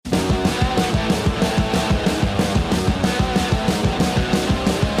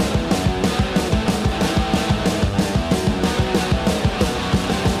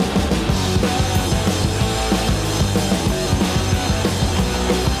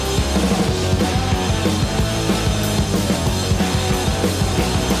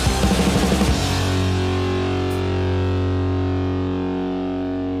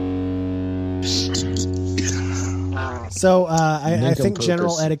So I think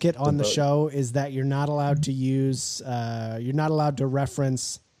general etiquette on the show is that you're not allowed to use, you're not allowed to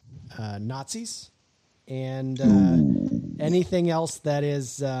reference Nazis and anything else that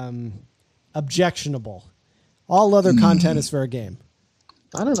is objectionable. All other content is fair game.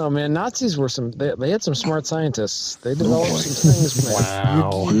 I don't know, man. Nazis were they had some smart scientists. They developed some things.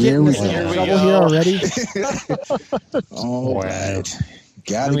 Wow. You're getting us in trouble here already? All right.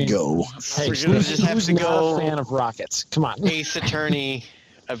 Gotta go. Hey, We're gonna just have who's to not go. a fan of rockets? Come on. Ace Attorney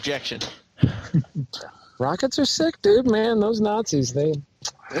objection. Rockets are sick, dude, man. Those Nazis, they...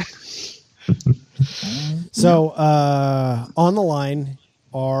 So on the line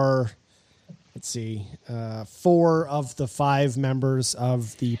are, let's see, 4 of the 5 members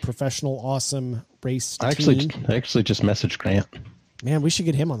of the Professional Awesome Race team. I actually just messaged Grant. Man, we should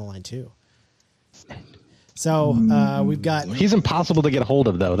get him on the line too. So we've got. He's impossible to get a hold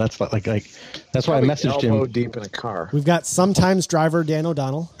of, though. That's like that's why I messaged elbow him. deep in a car. We've got sometimes driver Dan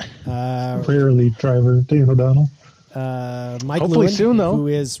O'Donnell. Rarely driver Dan O'Donnell. Mike Hopefully Lewin, soon, though. who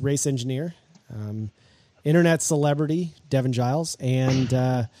is race engineer. Internet celebrity Devin Giles,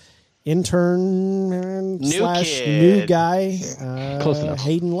 and intern / new guy Close enough.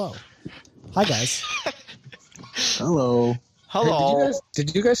 Hayden Lowe. Hi guys. Hello. Hello.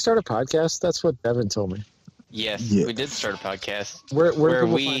 Did you guys start a podcast? That's what Devin told me. Yes, Yes. we did start a podcast. Where Where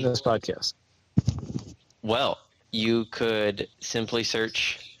can we- we find this podcast? Well, you could simply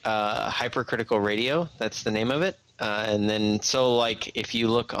search Hypercritical Radio. That's the name of it. And then, so like if you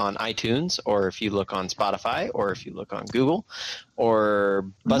look on iTunes, or if you look on Spotify, or if you look on Google, or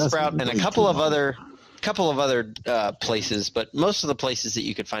Buzzsprout, and a couple of other places, but most of the places that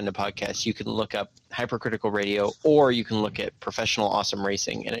you could find a podcast, you can look up Hypercritical Radio, or you can look at Professional Awesome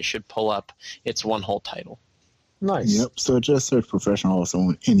Racing, and it should pull up its one whole title. Nice. Yep. So just search Professional Awesome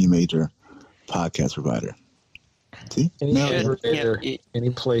on any major podcast provider. See? Any No, should. aggregator, Yeah,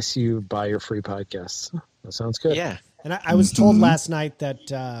 any place you buy your free podcasts. That sounds good. Yeah. And I was told last night that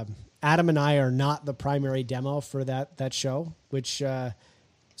Adam and I are not the primary demo for that show, which is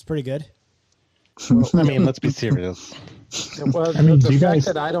pretty good. I mean, let's be serious. Well, I mean, the do you fact guys-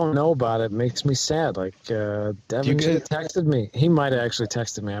 that I don't know about it makes me sad. Like, Devin should have texted me. He might have actually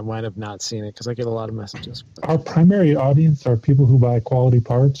texted me. I might have not seen it because I get a lot of messages. Our primary audience are people who buy quality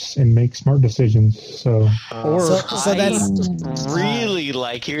parts and make smart decisions. So So that's Really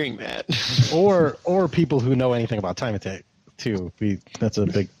like hearing that. or people who know anything about time attack too. That's a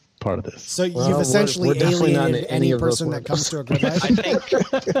big part of this. so Well, you've essentially we're definitely not alienated in any any of those person that comes to a good I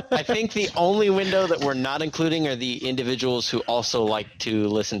life. think the only window that we're not including are the individuals who also like to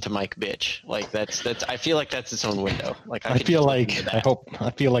listen to Mike bitch. Like that's I feel like that's its own window. Like I could feel just like listen to that. I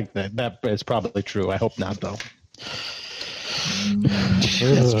feel like that is probably true. I hope not, though.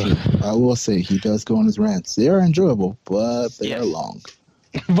 That's true. I will say he does go on his rants. They are enjoyable, but they Yes. are long.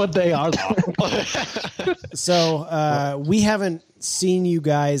 But they are. So we haven't seen you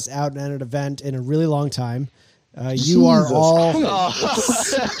guys out at an event in a really long time. You are Jesus. all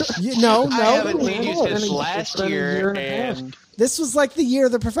no. I haven't seen you It's since been last a year, year and a half. and This was like the year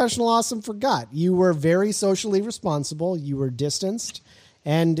the Professional Awesome forgot. You were very socially responsible. You were distanced.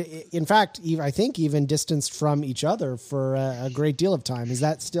 And in fact, I think even distanced from each other for a great deal of time. Is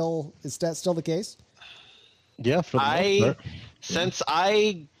that still the case? Yeah, for the most part. Since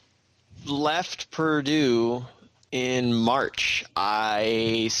I left Purdue in March,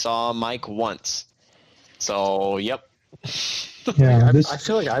 I saw Mike once. So, yep. yeah, I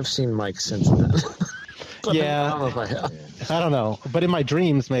feel like I've seen Mike since then. But Yeah. I don't know if I have. I don't know, but in my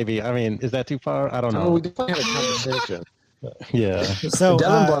dreams, maybe. I mean, is that too far? I don't Oh, know. we definitely had a conversation. Yeah, So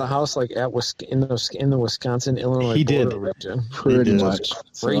Devin bought a house like in the Wisconsin Illinois He did. border region. Pretty did. much.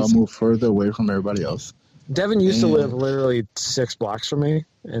 So I'll Crazy. move further away from everybody else. Devin used to Man. live literally 6 blocks from me,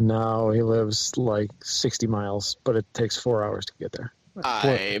 and now he lives like 60 miles, but it takes 4 hours to get there.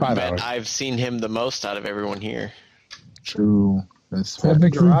 I 5 bet hours. I've seen him the most out of everyone here. True. That's Well, fact.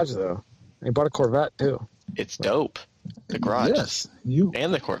 big- Garage though. He bought a Corvette too. It's dope. The garage. Yes. You.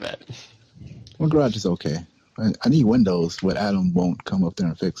 And the Corvette. My garage is okay. I need windows, but Adam won't come up there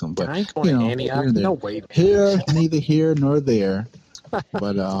and fix them. But I ain't going you to know, Antioch. here and there. No way. Here, neither here nor there.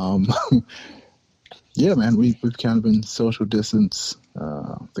 But yeah, man, we've kind of been social distance.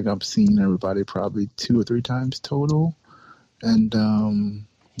 I think I've seen everybody probably 2 or 3 times total, and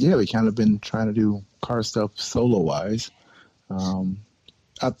yeah, we kind of been trying to do car stuff solo wise.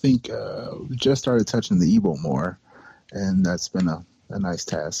 I think we just started touching the Evo more, and that's been a nice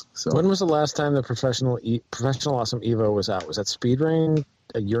task. So When was the last time the Professional Awesome Evo was out? Was that Speed Ring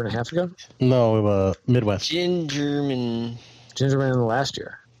a year and a half ago? no, Midwest. Gingerman. Gingerman last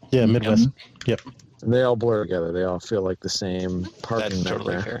year. Yeah, Midwest. Yep. And they all blur together. They all feel like the same parking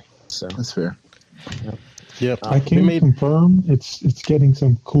totally fair. So that's fair. Yep. I can confirm it's getting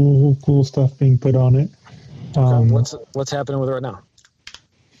some cool stuff being put on it. What's happening with it right now?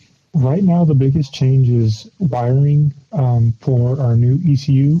 Right now, the biggest change is wiring for our new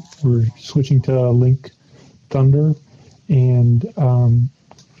ECU. We're switching to Link Thunder and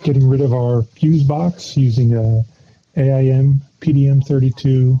getting rid of our fuse box using a AIM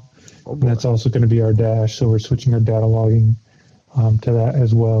PDM32. And that's also going to be our dash, so we're switching our data logging to that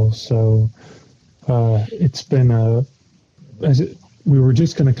as well. So it's been we were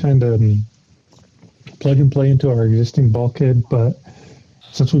just going to kind of plug and play into our existing bulkhead, but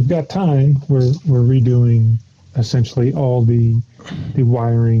since we've got time, we're redoing essentially all the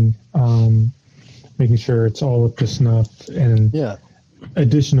wiring, making sure it's all up to snuff, and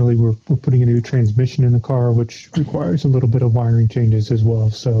additionally, we're putting a new transmission in the car, which requires a little bit of wiring changes as well.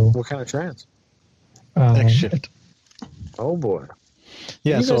 So, what kind of trans? X shift. Oh boy.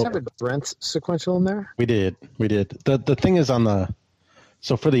 Yeah. Did you guys have a Brent sequential in there? We did. The thing is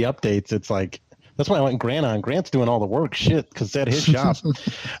so for the updates, it's like, that's why I went Grant on. Grant's doing all the work, because it's at his shop.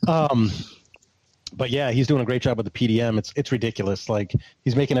 But yeah, he's doing a great job with the PDM. It's ridiculous. Like,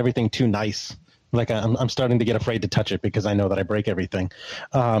 he's making everything too nice. Like, I'm starting to get afraid to touch it because I know that I break everything.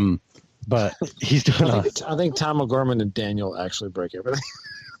 But he's doing. I think Tom O'Gorman and Daniel actually break everything.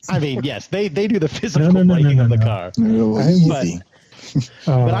 I mean, yes, they do the physical breaking of the car.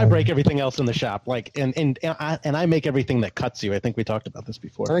 But I break everything else in the shop, like, and I make everything that cuts you. I think we talked about this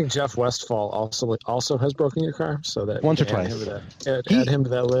before. I think Jeff Westfall also has broken your car, so that once or twice. Add him to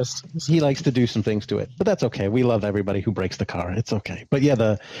that list. He likes to do some things to it, but that's okay. We love everybody who breaks the car. It's okay. But yeah,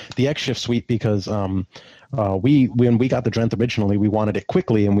 the X Shift suite, because when we got the Drenth originally, we wanted it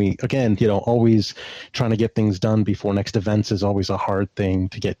quickly, and we, again, always trying to get things done before next events is always a hard thing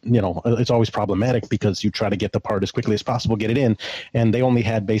to get. It's always problematic because you try to get the part as quickly as possible, get it in, and they only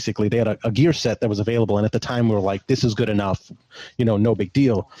had a gear set that was available, and at the time we were like, this is good enough, no big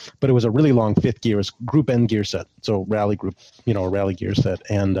deal. But it was a really long fifth gear, it was Group N gear set, so rally group, a rally gear set,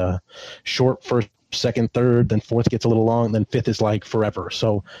 and short first, second, third, then fourth gets a little long, and then fifth is like forever.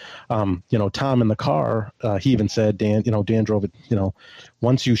 So, Tom in the car, he even said, Dan drove it,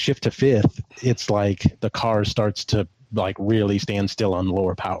 once you shift to fifth, it's like the car starts to like really stand still on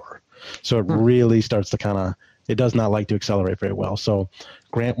lower power. So it really starts to it does not like to accelerate very well. So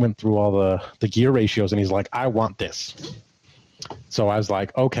Grant went through all the gear ratios, and he's like, I want this. So I was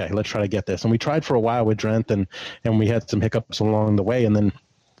like, okay, let's try to get this. And we tried for a while with Drenth, and we had some hiccups along the way, and then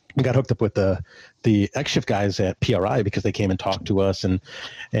we got hooked up with the X Shift guys at PRI because they came and talked to us, and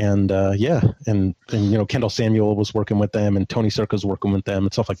Kendall Samuel was working with them, and Tony Circa was working with them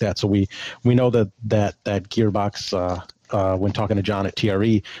and stuff like that. So we know that gearbox, when talking to John at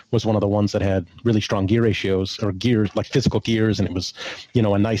TRE, was one of the ones that had really strong gear ratios, or gears, like physical gears, and it was a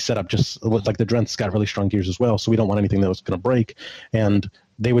nice setup, just like the Drenth's got really strong gears as well. So we don't want anything that was going to break, and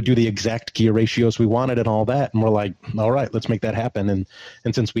they would do the exact gear ratios we wanted and all that. And we're like, all right, let's make that happen. And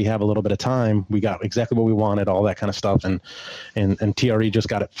since we have a little bit of time, we got exactly what we wanted, all that kind of stuff. And TRE just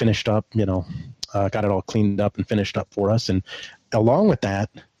got it finished up, got it all cleaned up and finished up for us. And along with that,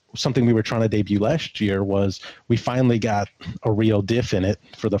 something we were trying to debut last year was we finally got a real diff in it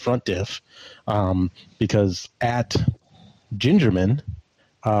for the front diff. Because at Gingerman,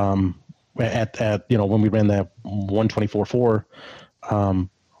 when we ran that 124.4,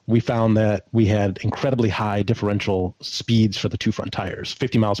 we found that we had incredibly high differential speeds for the two front tires,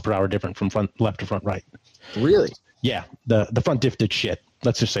 50 miles per hour different from front left to front right. Really? Yeah. The front diff did shit.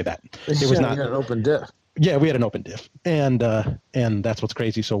 Let's just say that. It was not an open diff. Yeah, we had an open diff, and that's what's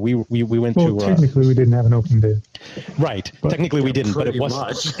crazy. So we went to technically we didn't have an open diff. Right. Technically we didn't, but it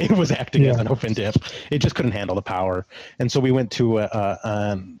was acting as an open diff. It just couldn't handle the power, and so we went to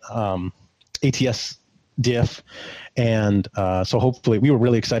an ATS diff, and so hopefully we were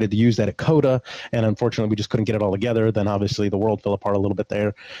really excited to use that at COTA, and unfortunately we just couldn't get it all together. Then obviously the world fell apart a little bit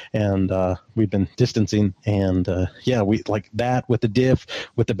there, and we've been distancing, and we like that with the diff,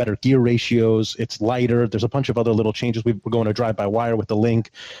 with the better gear ratios. It's lighter. There's a bunch of other little changes. We're going to drive-by-wire with the Link,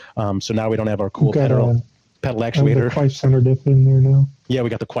 so now we don't have our cool pedal actuator. The Quife center diff in there now. Yeah,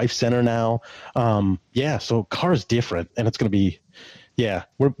 we got the Quife center now. So car's different, and it's going to be. Yeah,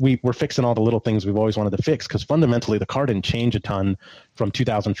 we're fixing all the little things we've always wanted to fix, because fundamentally the car didn't change a ton from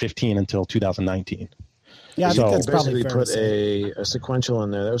 2015 until 2019. Yeah, I think that's probably fair. Put a sequential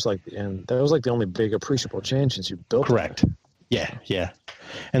in there. That was like the only big appreciable change since you built it. Correct. Yeah.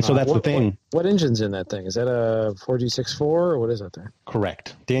 And so that's the thing. What engine's in that thing? Is that a 4G64 or what is that thing?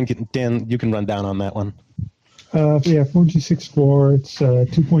 Correct. Dan, you can run down on that one. Yeah, 4G64. It's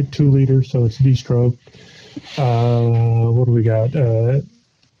 2.2 liters, so it's D-stroke. What do we got?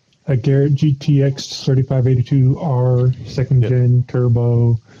 A Garrett GTX 3582R second gen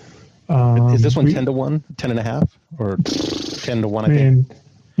turbo. Is this one 10 to 1, 10 and a half, or 10 to 1? I think.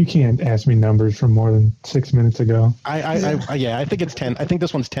 You can't ask me numbers from more than 6 minutes ago. I think it's 10. I think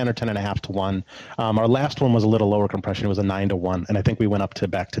this one's 10 or 10 and a half to 1. Our last one was a little lower compression. It was a 9 to 1, and I think we went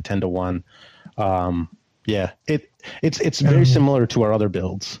back to 10 to 1. Yeah, it's very similar to our other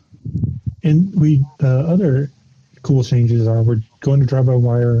builds. And the other cool changes are we're going to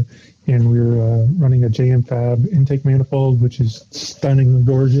drive-by-wire, and we're running a JM Fab intake manifold, which is stunningly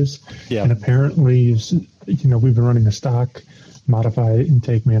gorgeous. Yeah. And apparently, we've been running a stock modified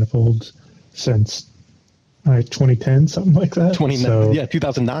intake manifolds since 2010, something like that.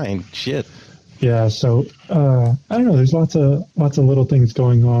 2009. Shit. Yeah. So I don't know. There's lots of little things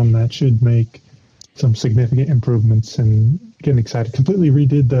going on that should make some significant improvements, and getting excited. Completely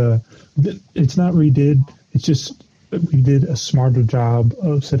redid it's not redid. It's just we did a smarter job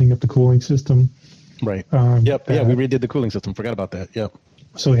of setting up the cooling system. Right. Yep. Yeah, we redid the cooling system. Forgot about that. Yep.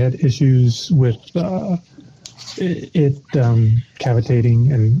 So we had issues with it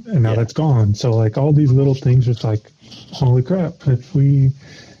cavitating, and now that's gone. So like all these little things, it's like, holy crap! If we,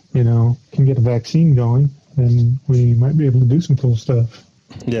 can get a vaccine going, then we might be able to do some cool stuff.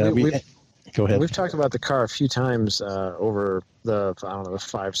 Yeah. Go ahead. We've talked about the car a few times over the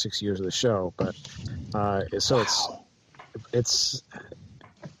 5-6 years of the show, but so it's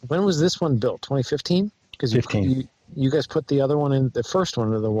when was this one built? 2015? Because you guys put the other one in, the first one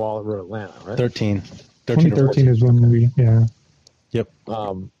into the wall at Road Atlanta, right? 2013 is when we Yep.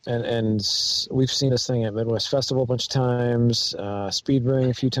 And we've seen this thing at Midwest Festival a bunch of times, Speedring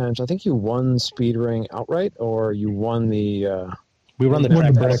a few times. I think you won Speedring outright, or you won the. We run the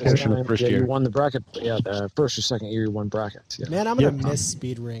bracket portion the first year. You won the bracket. Yeah, first or second year you won brackets. Yeah. Man, I'm gonna miss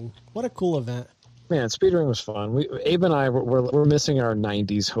Speedring. What a cool event. Man, Speedring was fun. Abe and I we're missing our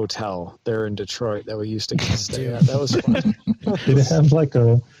 '90s hotel there in Detroit that we used to stay at. That was fun. Did it have like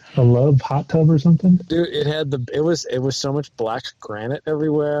a Love hot tub or something? Dude, it had it was so much black granite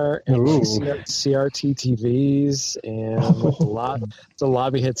everywhere, and CRT TVs, and the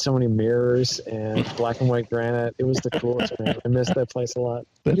lobby had so many mirrors and black and white granite. It was the coolest, man. I missed that place a lot.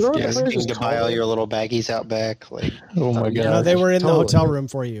 You can buy all your little baggies out back. Like, oh my god! No, they were in the hotel room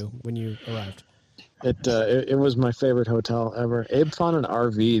for you when you arrived. It was my favorite hotel ever. Abe found an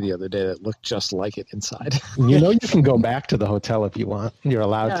RV the other day that looked just like it inside. You can go back to the hotel if you want. You're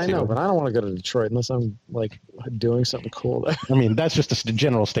allowed to. I know, but I don't want to go to Detroit unless I'm like doing something cool there. I mean, that's just a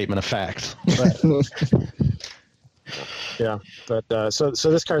general statement of facts. Yeah, but so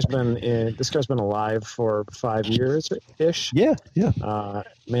this car's been alive for 5 years ish. Yeah.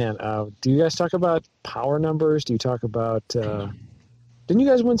 Man, do you guys talk about power numbers? Do you talk about? Didn't you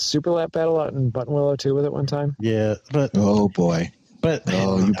guys win Super Lap Battle out in Buttonwillow too with it one time? Yeah, but oh boy. But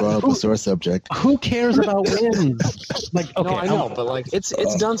you brought up a sore subject. Who cares about wins? Like, okay, no, I know, but like it's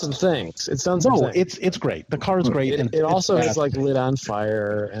done some things. It's done some things. It's great. The car is great, and it also has like lit on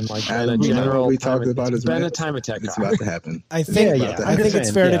fire and like a general. We talked about it's been a time attack. It's about to happen. I think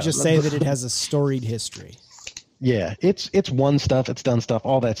it's fair to just say that it has a storied history. Yeah, it's won stuff, it's done stuff,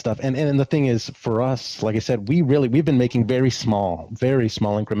 all that stuff. And the thing is, for us, like I said, we've been making very small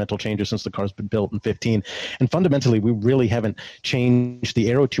incremental changes since the car's been built in 2015. And fundamentally, we really haven't changed the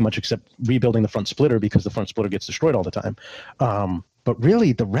aero too much, except rebuilding the front splitter, because the front splitter gets destroyed all the time. But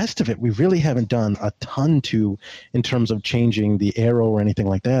really, the rest of it, we really haven't done a ton to in terms of changing the aero or anything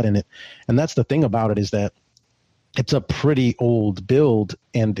like that. And that's the thing about it, is that it's a pretty old build,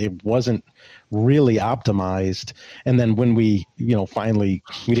 and it wasn't really optimized. And then when we, finally,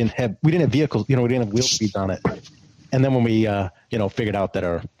 we didn't have vehicles, we didn't have wheel speeds on it. And then when we, figured out that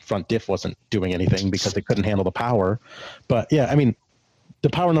our front diff wasn't doing anything because they couldn't handle the power. But yeah, I mean, the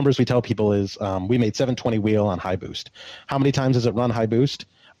power numbers we tell people is we made 720 wheel on high boost. How many times does it run high boost?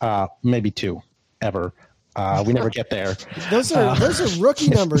 Maybe 2 ever. We never get there. Those are rookie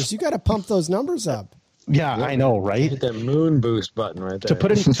numbers. You got to pump those numbers up. Yeah, I know, right? Hit that moon boost button right there. To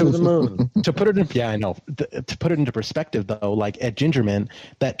put it into the moon. To put it into perspective, though, like at Gingerman,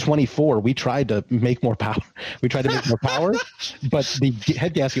 that 24, we tried to make more power. But the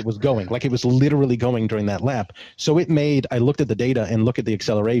head gasket was going, like it was literally going during that lap. So I looked at the data and look at the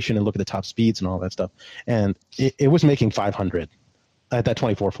acceleration and look at the top speeds and all that stuff, and it was making 500 at that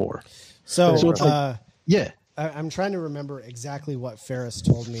 24.4. So it's like, yeah. I'm trying to remember exactly what Ferris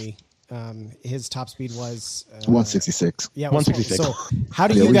told me. His top speed was 166. Yeah, 166. So how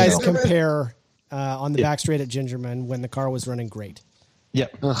do you guys compare on the back straight at Gingerman when the car was running great? Yeah,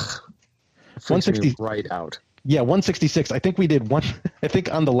 160 right out. Yeah, 166. I think we did one. I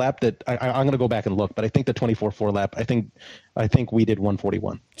think on the lap that I'm going to go back and look, but I think the 24.4 lap. I think we did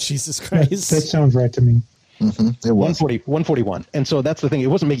 141. Jesus Christ, that sounds right to me. Mm-hmm. It was 141, and so that's the thing. It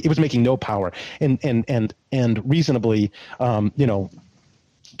was making no power, and reasonably,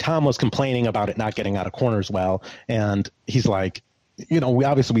 Tom was complaining about it not getting out of corners well, and he's like, we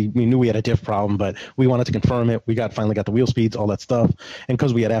knew we had a diff problem, but we wanted to confirm it. We finally got the wheel speeds, all that stuff, and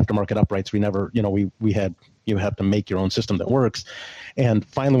because we had aftermarket uprights, we never, we had, you have to make your own system that works. And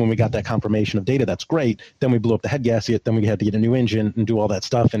finally, when we got that confirmation of data, that's great. Then we blew up the head gasket. Then we had to get a new engine and do all that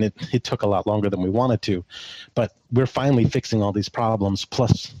stuff, and it took a lot longer than we wanted to. But we're finally fixing all these problems,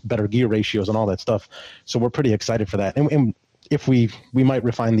 plus better gear ratios and all that stuff. So we're pretty excited for that. And if we might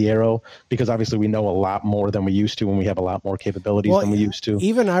refine the aero, because obviously we know a lot more than we used to, and we have a lot more capabilities than we used to.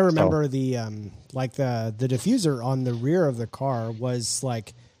 Even I remember the diffuser on the rear of the car was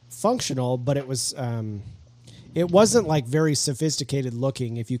like functional, but it was it wasn't like very sophisticated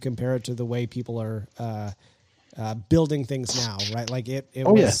looking if you compare it to the way people are building things now, right? Like it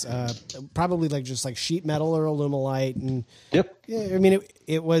was probably like just like sheet metal or Alumilite, and I mean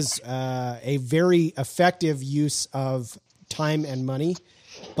it was a very effective use of time and money,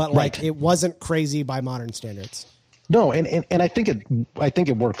 but like it wasn't crazy by modern standards. No, and I think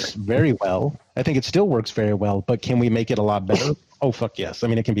it works very well. I think it still works very well, but can we make it a lot better? Oh fuck yes. I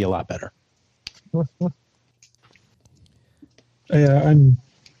mean, it can be a lot better. Yeah,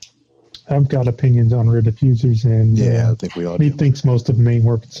 I've got opinions on rear diffusers, and I think we all do. He thinks most of them ain't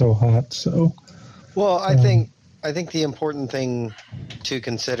working so hot. So, well, I think the important thing to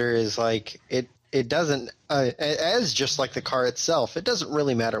consider is like it doesn't as just like the car itself. It doesn't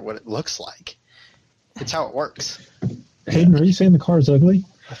really matter what it looks like. It's how it works. Hayden, are you saying the car's ugly?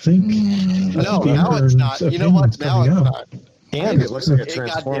 I think no. Now it's not. You know what? Now it's not. And it looks like a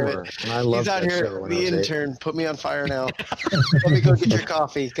transformer. And I love He's out that here. show. The intern put me on fire now. Let me go get your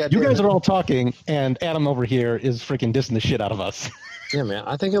coffee. You guys are all talking, and Adam over here is freaking dissing the shit out of us. Yeah, man.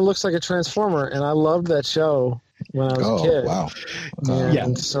 I think it looks like a transformer, and I loved that show when I was a kid. Wow.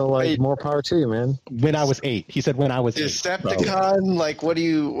 And so, like, more power to you, man. When I was 8. He said when I was 8. Decepticon, like, what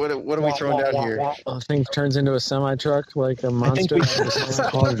are we throwing down here? The thing turns into a semi-truck, like a monster. I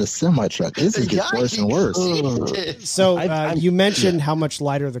call it a semi-truck. This gets worse and worse. So you mentioned how much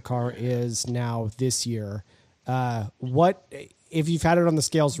lighter the car is now this year. What, if you've had it on the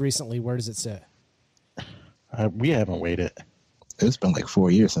scales recently, where does it sit? We haven't weighed it. It's been like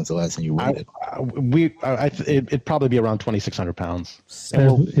 4 years since the last time you weighed it. It'd probably be around 2,600 pounds.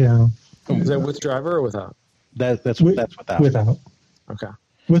 Yeah. Is that with driver or without? That's without. Without. Okay.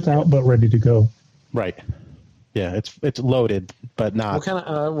 Without, but ready to go. Right. Yeah, it's loaded, but not.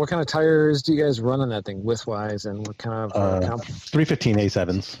 What kind of tires do you guys run on that thing, width-wise, and what kind of 315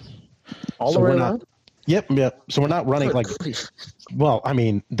 A7s. All the way around? Yep. So we're not running like. Well, I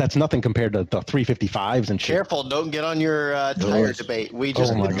mean, that's nothing compared to the 355s and shit. Careful, don't get on your tire debate. We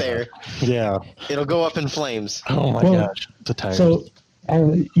just get there. Yeah. It'll go up in flames. Oh my gosh, the tires. So,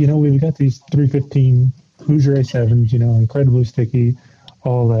 we've got these 315 Hoosier A7s, incredibly sticky,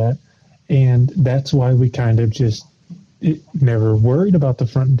 all that, and that's why we kind of just never worried about the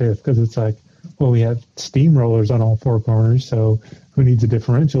front diff, because it's like, well, we have steamrollers on all four corners, so who needs a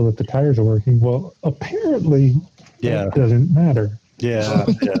differential if the tires are working? Well, apparently, it doesn't matter. Yeah.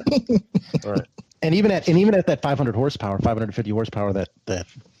 All right. And even at that 500 horsepower, 550 horsepower that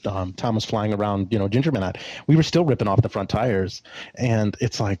Tom was flying around, Gingerman at, we were still ripping off the front tires, and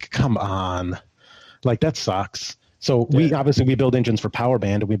it's like, come on, like that sucks. So we build engines for power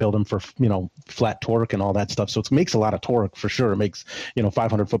band, and we build them for flat torque and all that stuff. So it makes a lot of torque for sure. It makes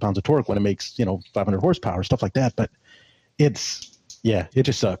 500 foot-pounds of torque when it makes 500 horsepower, stuff like that. But it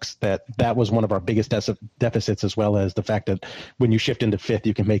just sucks that was one of our biggest deficits, as well as the fact that when you shift into fifth,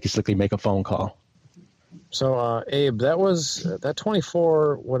 you can basically make a phone call. So, Abe, that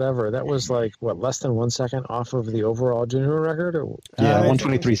 24 whatever, that was like, what, less than 1 second off of the overall junior record? Or?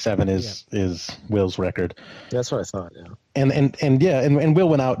 123.7 is Will's record. That's what I thought, yeah. And Will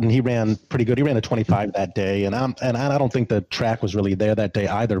went out and he ran pretty good. He ran a 25 that day, and I don't think the track was really there that day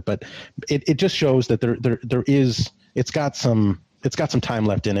either, but it just shows that there is, it's got some time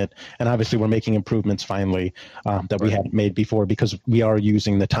left in it, and obviously we're making improvements finally that we hadn't made before, because we are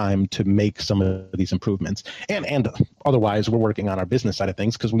using the time to make some of these improvements. And otherwise, we're working on our business side of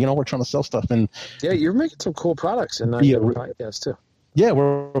things, because we're trying to sell stuff. And yeah, you're making some cool products in that podcast too. Yeah,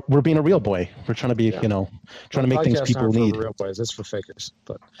 we're being a real boy. We're trying to be trying to make things people need. For real boys, it's for fakers.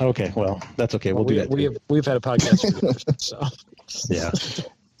 But okay, well that's okay. We'll do that. We've had a podcast for years, so yeah.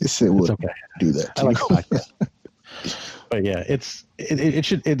 We'll do that. I like the podcast. But yeah, it's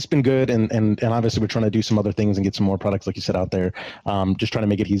been good, and obviously we're trying to do some other things and get some more products, like you said, out there. Just trying to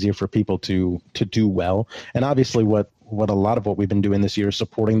make it easier for people to do well. And obviously, what a lot of what we've been doing this year is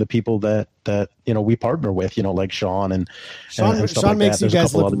supporting the people that we partner with, like Sean and stuff like makes that. There's you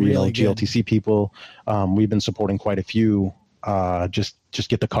guys a couple look other really GLTC people. We've been supporting quite a few. Just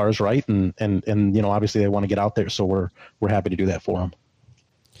get the cars right, and obviously they want to get out there, so we're happy to do that for them.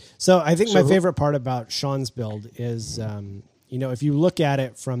 So I think my favorite part about Sean's build is, if you look at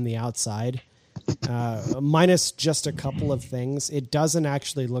it from the outside, minus just a couple of things, it doesn't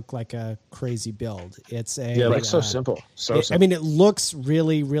actually look like a crazy build. It's it looks so simple. I mean, it looks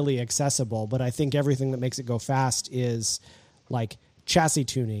really, really accessible, but I think everything that makes it go fast is like chassis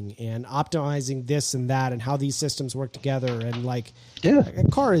tuning and optimizing this and that and how these systems work together. And a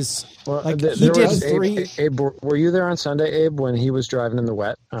car is Abe, were you there on Sunday, Abe, when he was driving in the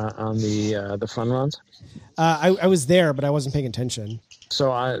wet on the fun runs? I was there, but I wasn't paying attention.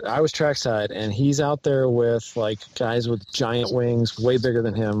 So I was trackside, and he's out there with guys with giant wings, way bigger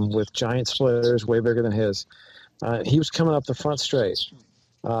than him, with giant splitters, way bigger than his. He was coming up the front straight.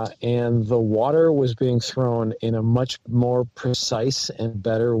 And the water was being thrown in a much more precise and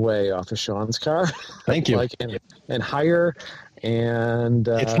better way off of Sean's car. Thank you. And higher. And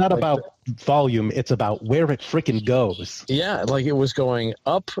it's not about volume, it's about where it freaking goes. Yeah, it was going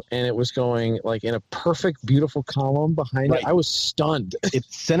up, and it was going in a perfect, beautiful column behind it. I was stunned. It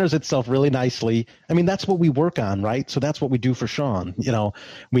centers itself really nicely. I mean, that's what we work on, right? So that's what we do for Sean.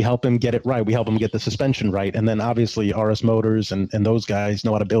 We help him get it right. We help him get the suspension right, and then obviously RS Motors and those guys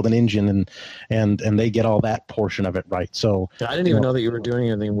know how to build an engine, and they get all that portion of it right. So I didn't even know that you were doing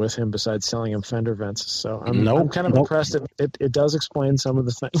anything with him besides selling him fender vents. So I'm kind of impressed. It does explain some of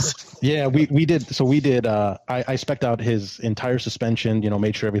the things. Yeah, we did. So we did. I spec'd out his entire suspension.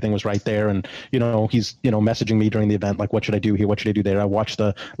 Made sure everything was right there. And he's messaging me during the event, like, what should I do here? What should I do there? I watched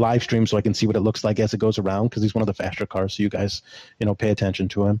the live stream so I can see what it looks like as it goes around, because he's one of the faster cars. So you guys, pay attention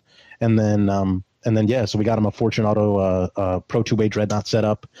to him. And then so we got him a Fortune Auto Pro 2-way Dreadnought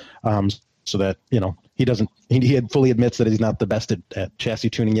setup, so that he had fully admits that he's not the best at chassis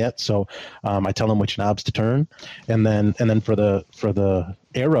tuning yet. So I tell him which knobs to turn, and then for the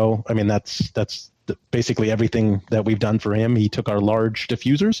aero, I mean, that's basically everything that we've done for him. He took our large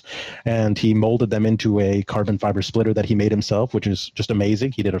diffusers and he molded them into a carbon fiber splitter that he made himself, which is just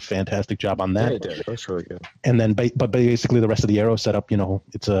amazing. He did a fantastic job on that. Yeah, he did. That's really good. And then, but basically the rest of the aero setup,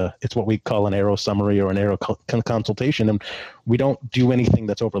 it's what we call an aero summary or an aero consultation. And we don't do anything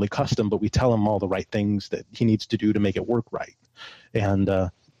that's overly custom, but we tell him all the right things that he needs to do to make it work right. And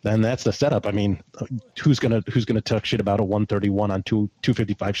that's the setup. I mean, who's gonna talk shit about a 131 on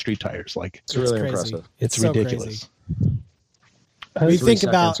 255 street tires? It's really impressive. It's so ridiculous. We think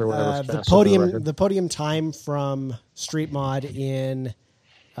about the podium time from Street Mod in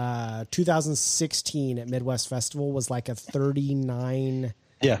 2016 at Midwest Festival was like a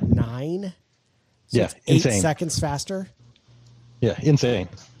 39.9. So it's 8 seconds faster. Yeah, insane.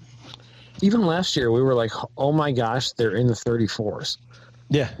 Even last year, we were like, oh my gosh, they're in the 34s.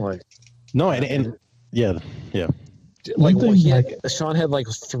 Yeah. And yeah. Sean had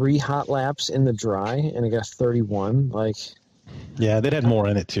 3 hot laps in the dry, and he got 31. Yeah, they'd had more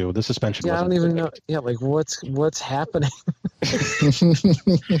in it too. The suspension. Yeah, I don't even know. Yeah, what's happening?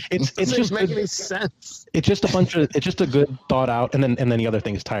 It doesn't make any sense. It's just a good thought out, and then the other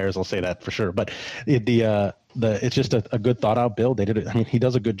thing is tires. I'll say that for sure. But it's just a good thought out build. They did it. I mean, he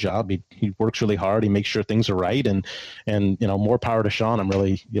does a good job. He works really hard. He makes sure things are right, and more power to Sean. I'm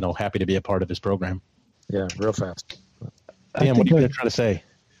really happy to be a part of his program. Yeah, real fast. Dan, what are you going to try to say?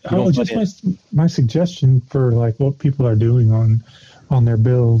 Just my suggestion for what people are doing on their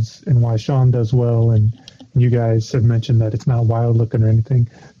builds and why Sean does well, and you guys have mentioned that it's not wild looking or anything.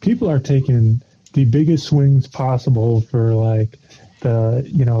 People are taking the biggest swings possible for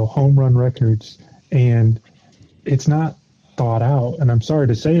the home run records, and it's not thought out. And I'm sorry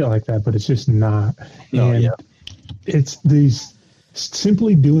to say it like that, but it's just not. It's these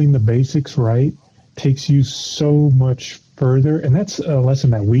simply doing the basics right takes you so much further, and that's a lesson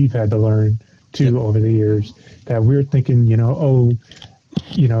that we've had to learn too over the years, that we're thinking we'll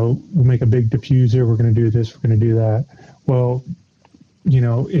make a big diffuser, we're going to do this, we're going to do that. Well,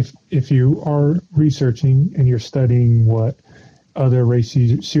 if you are researching and you're studying what other race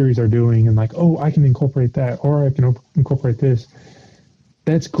series are doing, and I can incorporate that, or I can incorporate this,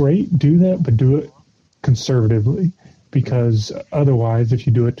 that's great, do that, but do it conservatively. Because otherwise, if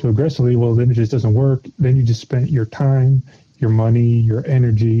you do it too aggressively, well, then it just doesn't work. Then you just spent your time, your money, your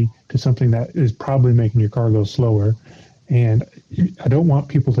energy to something that is probably making your car go slower. And I don't want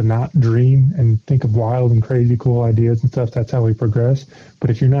people to not dream and think of wild and crazy cool ideas and stuff. That's how we progress. But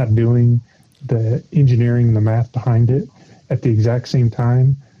if you're not doing the engineering and the math behind it at the exact same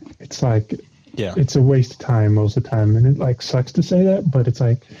time, it's like, it's a waste of time most of the time. And it like sucks to say that, but it's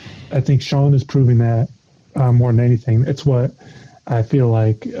like, I think Sean is proving that more than anything. It's what I feel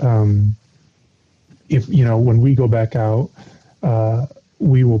like, if, when we go back out,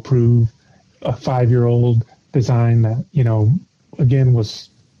 we will prove a 5-year-old design that, again, was,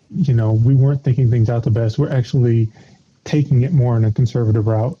 we weren't thinking things out the best. We're actually taking it more in a conservative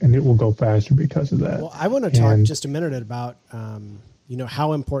route, and it will go faster because of that. Well, I want to talk just a minute about,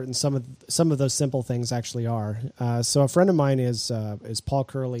 how important some of those simple things actually are. So a friend of mine is Paul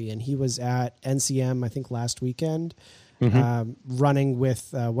Curley, and he was at NCM, I think last weekend, running with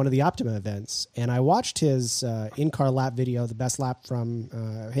one of the Optima events. And I watched his in-car lap video, the best lap from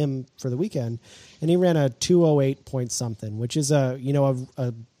him for the weekend. And he ran a 2:08 point something, which is a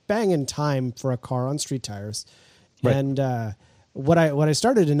banging time for a car on street tires. Right. And what I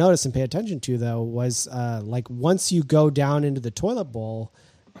started to notice and pay attention to, though, was like once you go down into the toilet bowl,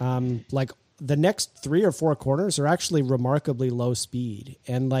 like the next 3 or 4 corners are actually remarkably low speed.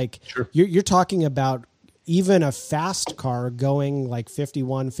 And like you're talking about even a fast car going like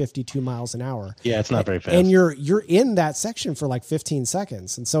 51, 52 miles an hour. Yeah, it's not very fast. And you're in that section for like 15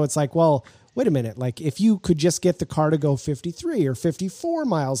 seconds. And so it's like, well, wait a minute. Like if you could just get the car to go 53 or 54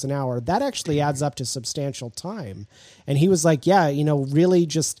 miles an hour, that actually adds up to substantial time. And he was like, yeah, really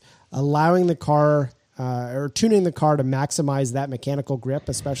just allowing the car or tuning the car to maximize that mechanical grip,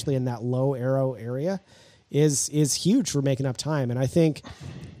 especially in that low aero area, is huge for making up time. And I think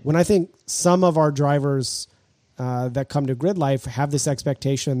some of our drivers that come to Grid Life have this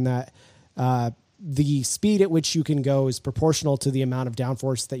expectation that the speed at which you can go is proportional to the amount of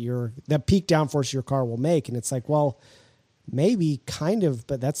downforce that peak downforce your car will make. And it's like, well, maybe kind of,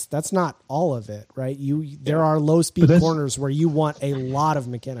 but that's not all of it, right? There are low speed corners where you want a lot of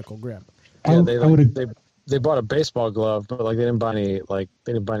mechanical grip. Yeah, they bought a baseball glove, but like they didn't buy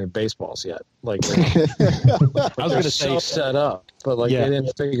any baseballs yet. Like I was going to say set up, but like they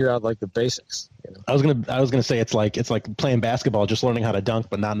didn't figure out like the basics. I was gonna say it's like playing basketball, just learning how to dunk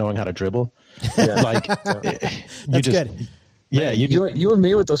but not knowing how to dribble. Yeah. Like that's good. Yeah, you and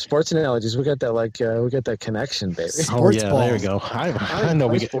me with those sports analogies, we got that we got that connection, baby. Sports ball. There we go. I know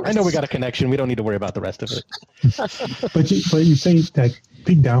we got a connection. We don't need to worry about the rest of it. but you say that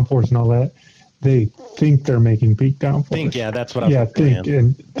peak downforce and all that. They think they're making peak downforce. That's what I'm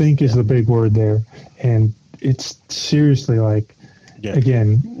saying. Think is the big word there. And it's seriously like,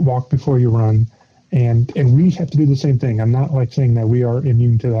 again, walk before you run. And we have to do the same thing. I'm not like saying that we are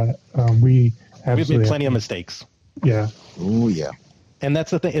immune to that. We've made plenty of mistakes. Yeah. Oh, yeah. And that's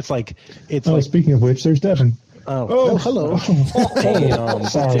the thing. It's like, speaking of which, there's Devin. Oh, hello. Damn.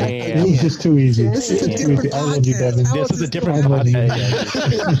 Sorry. Damn. It was just too easy. I love you, Devin. This is a different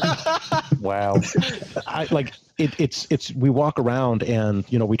podcast. Wow. We walk around and,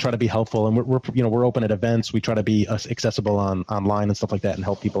 we try to be helpful, and we're open at events. We try to be accessible online and stuff like that and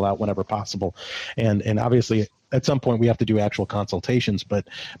help people out whenever possible. And obviously at some point we have to do actual consultations, but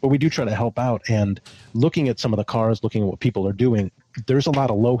we do try to help out. And looking at some of the cars, looking at what people are doing, there's a lot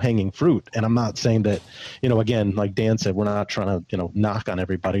of low-hanging fruit. And I'm not saying that, again, like Dan said, we're not trying to, knock on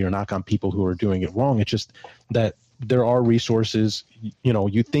everybody or knock on people who are doing it wrong. It's just that there are resources.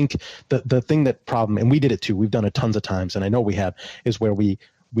 You think the thing that problem, and we did it too, we've done it tons of times, and I know we have, is where we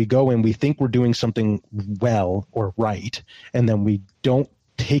go and we think we're doing something well or right, and then we don't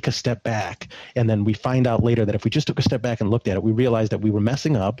take a step back, and then we find out later that if we just took a step back and looked at it, we realized that we were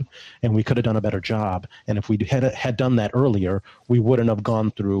messing up and we could have done a better job. And if we had done that earlier, we wouldn't have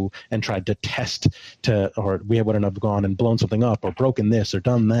gone through and tried to test or we wouldn't have gone and blown something up or broken this or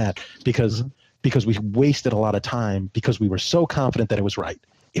done that because we wasted a lot of time because we were so confident that it was right.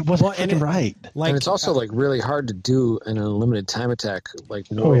 It wasn't right. And it's also like really hard to do in a limited time attack. Like,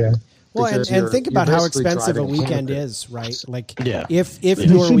 well, and think about how expensive a weekend is, right? Like, if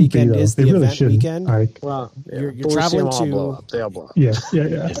your weekend is the event weekend, you're traveling to. They all blow up. Yeah.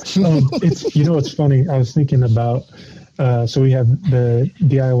 It's it's funny. I was thinking about. So we have the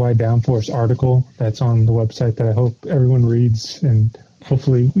DIY downforce article that's on the website that I hope everyone reads, and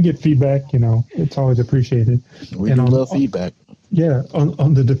hopefully we get feedback. It's always appreciated. We love feedback. Yeah,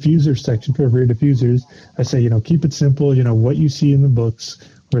 on the diffuser section for every diffusers, I say keep it simple. What you see in the books,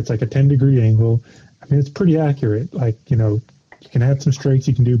 where it's like a 10-degree angle. I mean, it's pretty accurate. Like, you can add some strikes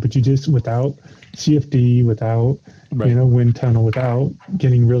you can do, but you just, without CFD, without, wind tunnel, without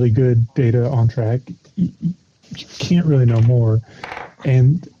getting really good data on track, you can't really know more.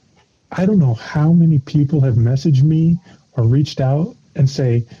 And I don't know how many people have messaged me or reached out and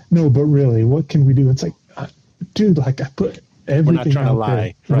say, no, but really, what can we do? It's like, dude, like I put everything We're not trying out to lie. there.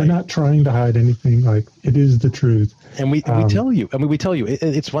 Right. We're not trying to hide anything. Like it is the truth. And we tell you. I mean, we tell you.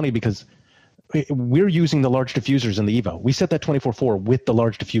 It's funny because we're using the large diffusers in the Evo. We set that 24.4 with the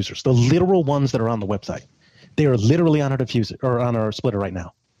large diffusers, the literal ones that are on the website. They are literally on our diffuser or on our splitter right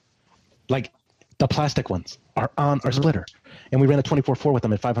now. Like the plastic ones are on our splitter, and we ran a 24.4 with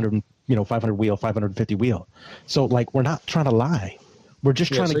them at 500, 500 wheel, 550 wheel. So like, we're not trying to lie. We're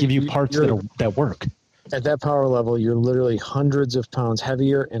just trying to give you parts that work. At that power level, you're literally hundreds of pounds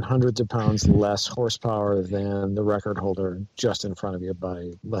heavier and hundreds of pounds less horsepower than the record holder just in front of you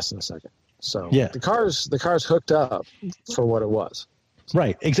by less than a second. So the car's hooked up for what it was.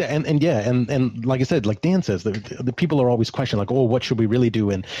 Right. Exactly. And like I said, like Dan says, the people are always questioning, like, oh, what should we really do?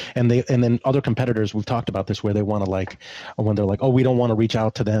 And then other competitors, we've talked about this, where they want to when they're like, oh, we don't want to reach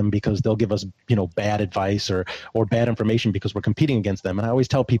out to them because they'll give us, bad advice or bad information because we're competing against them. And I always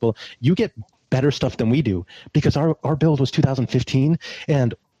tell people, you get better stuff than we do because our build was 2015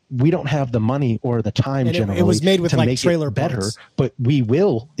 and we don't have the money or the time generally it was made with to like make trailer it better, parts. but we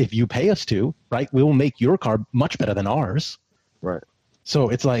will, if you pay us to, right? We will make your car much better than ours. Right. So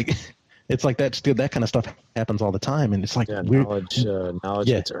it's like that kind of stuff happens all the time, and it's like knowledge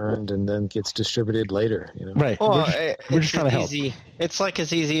gets earned and then gets distributed later. Right. Well, we're just trying to help. It's like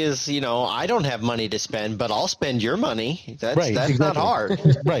as easy as I don't have money to spend, but I'll spend your money. That's exactly. not hard.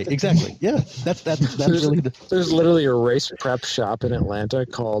 Right. Exactly. Yeah. That's really There's literally a race prep shop in Atlanta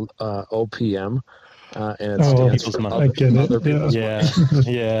called OPM. And it stands for other people's money.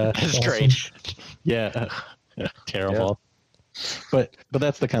 Yeah. That's great. Yeah. Terrible. Yeah. But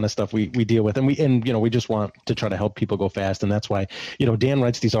that's the kind of stuff we deal with, and we just want to try to help people go fast, and that's why Dan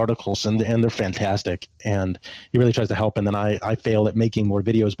writes these articles and they're fantastic, and he really tries to help. And then I fail at making more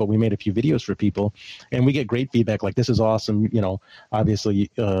videos, but we made a few videos for people, and we get great feedback. Like, this is awesome.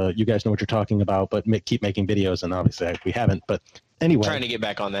 Obviously, you guys know what you're talking about, but keep making videos, and obviously we haven't. But anyway, trying to get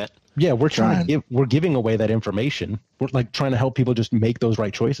back on that. Yeah, we're giving away that information. We're like trying to help people just make those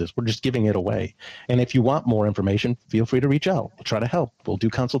right choices. We're just giving it away. And if you want more information, feel free to reach out. We'll try to help. We'll do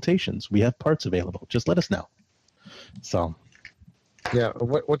consultations. We have parts available. Just let us know. So, yeah.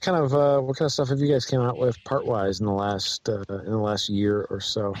 What kind of stuff have you guys came out with part wise in the last year or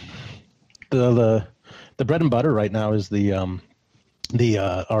so? The bread and butter right now is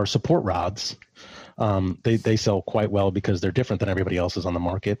our support rods. They sell quite well because they're different than everybody else's on the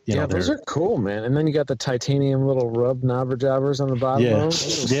market. Those are cool, man. And then you got the titanium little rub knobber jobbers on the bottom.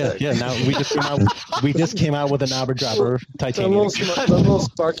 Yeah. Now we just came out with a knobber jobber titanium. The little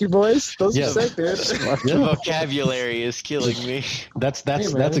Sparky boys. Those are sick, dude. The vocabulary is killing me. That's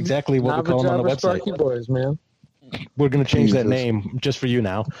exactly what we call them on the website. Sparky boys, man. We're going to change that name just for you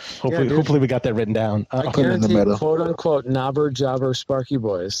now. Hopefully we got that written down. I guarantee, quote unquote, knobber jobber Sparky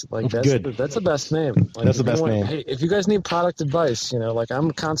boys. Like that's the best name. Like, that's the best name. Hey, if you guys need product advice,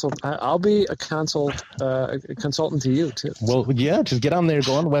 I'll be a consultant to you too. Well, yeah, just get on there,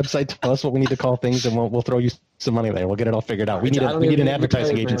 go on the website, tell us what we need to call things, and we'll throw you some money there. We'll get it all figured out. We need an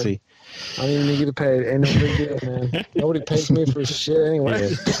advertising agency. I don't even need you to pay. Ain't no big deal, man. Nobody pays me for shit anyway.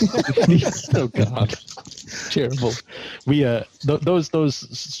 Oh God, terrible. We those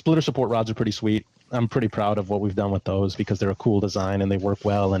splitter support rods are pretty sweet. I'm pretty proud of what we've done with those because they're a cool design and they work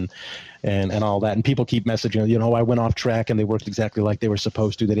well and all that. And people keep messaging, I went off track and they worked exactly like they were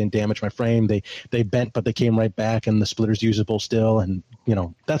supposed to. They didn't damage my frame. They bent, but they came right back and the splitter's usable still. And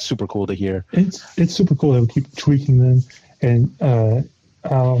that's super cool to hear. It's super cool that we keep tweaking them, and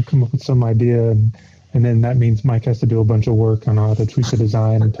I'll come up with some idea, and then that means Mike has to do a bunch of work on how to tweak the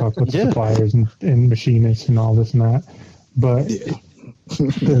design and talk with suppliers and machinists and all this and that. But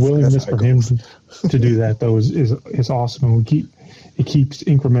the willingness for him to do that, though, is awesome, and it keeps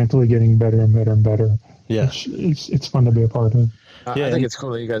incrementally getting better and better and better. Yeah, it's fun to be a part of. I think it's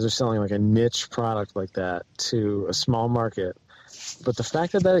cool that you guys are selling like a niche product like that to a small market. But the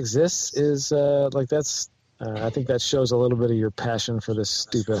fact that exists is that's. I think that shows a little bit of your passion for this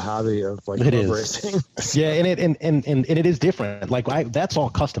stupid hobby of racing. Yeah, and it is different. Like that's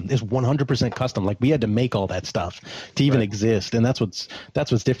all custom. It's 100% custom. Like we had to make all that stuff to even exist, and that's what's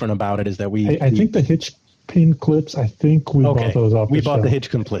different about it is that I think the hitch pin clips. I think we bought those off. We bought the hitch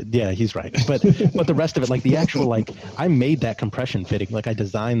complete. Yeah, he's right. But the rest of it, like the actual I made that compression fitting. Like I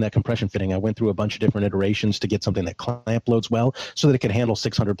designed that compression fitting. I went through a bunch of different iterations to get something that clamp loads well, so that it could handle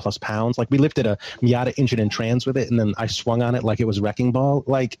 600 plus pounds. Like we lifted a Miata engine and trans with it, and then I swung on it like it was wrecking ball.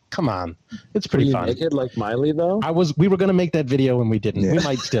 Like, come on, it's pretty fun. Did you make it like Miley though? We were going to make that video and we didn't. Yeah. We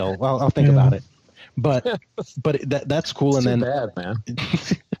might still. I'll think about it. But that's cool. And then bad, man.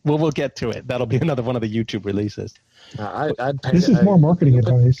 we'll get to it. That'll be another one of the YouTube releases. I'd pay. This is more marketing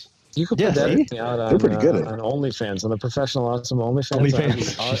advice. You could put that out on OnlyFans, on the Professional Awesome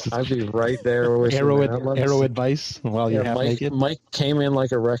OnlyFans. I'd be right there with arrow advice while you're half naked. Mike came in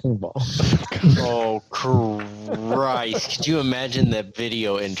like a wrecking ball. Oh, Christ. Could you imagine that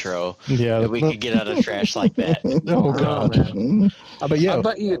video intro that we could get out of trash like that? Oh, God. Man. But yeah,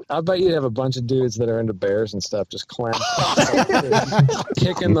 I bet you'd have a bunch of dudes that are into bears and stuff just clamped,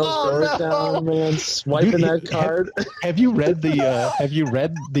 kicking those doors down, man, swiping that card. Have you read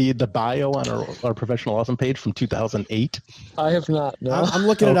the bio on our Professional Awesome page from 2008? I have not. No. I'm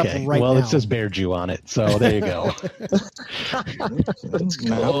looking it up right now. Well, it says Bear Jew on it, so there you go.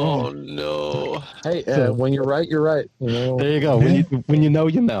 Oh no! Hey, when you're right, you're right. You know. There you go. When you know,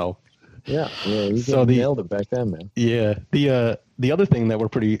 you know. Yeah. You nailed it back then, man. Yeah. The other thing that we're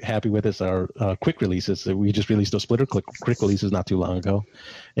pretty happy with is our quick releases. We just released those splitter quick releases not too long ago,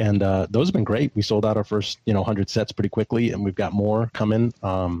 and those have been great. We sold out our first 100 sets pretty quickly, and we've got more coming.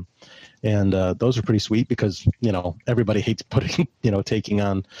 And those are pretty sweet because everybody hates putting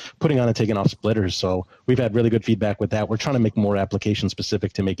on and taking off splitters. So we've had really good feedback with that. We're trying to make more application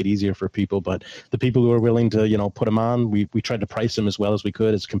specific to make it easier for people. But the people who are willing to put them on, we tried to price them as well as we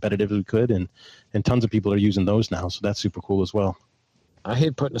could, as competitive as we could, and tons of people are using those now. So that's super cool as well. I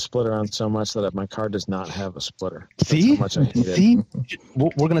hate putting a splitter on so much that my car does not have a splitter. See, that's how much I hate it. We're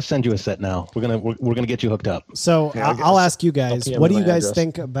going to send you a set now. We're gonna get you hooked up. So I'll ask you guys, what do you guys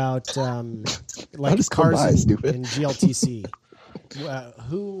think about like cars in GLTC?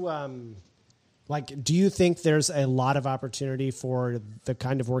 Do you think there's a lot of opportunity for the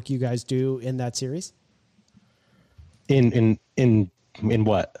kind of work you guys do in that series? In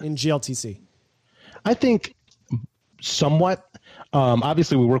what? In GLTC. I think somewhat.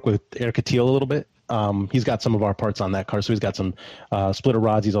 Obviously, we work with Eric Attil a little bit. He's got some of our parts on that car, so he's got some splitter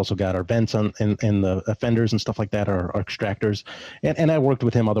rods. He's also got our vents and the fenders and stuff like that, our extractors. And I worked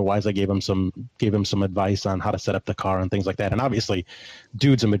with him. Otherwise, I gave him some advice on how to set up the car and things like that. And obviously,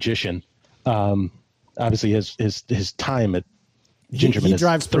 dude's a magician. Obviously, his time at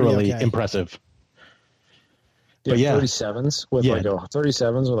Gingerman is thoroughly impressive. But 37s with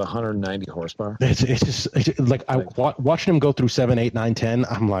 190 horsepower. It's just like I watched him go through 7, 8, 9, 10.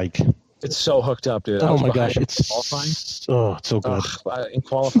 I'm like, it's so hooked up, dude. Oh my gosh, it's qualifying. Oh, it's so good. In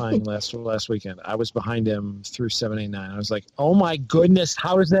qualifying last weekend, I was behind him through 7, 8, 9. I was like, oh my goodness,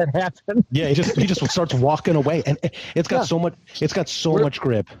 how does that happen? Yeah, he just starts walking away, and it's got so much. It's got so much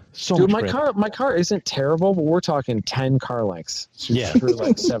grip. My car isn't terrible, but we're talking 10 car lengths through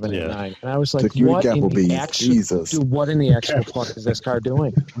like 7 and 9. And I was like, what in the actual fuck is this car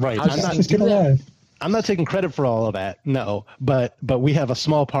doing? Right. I'm not taking credit for all of that, no, but we have a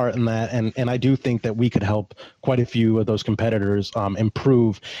small part in that, and I do think that we could help quite a few of those competitors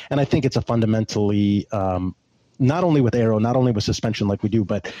improve. And I think it's a fundamentally not only with aero, not only with suspension like we do,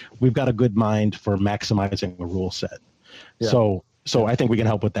 but we've got a good mind for maximizing a rule set. Yeah. So I think we can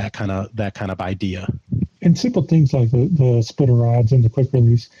help with that kind of idea. And simple things like the splitter rods and the quick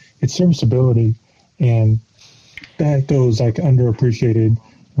release, it's serviceability, and that goes like underappreciated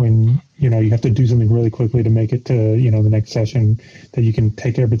when you have to do something really quickly to make it to the next session, that you can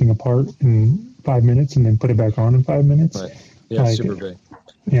take everything apart in 5 minutes and then put it back on in 5 minutes. Right. Yeah, super big.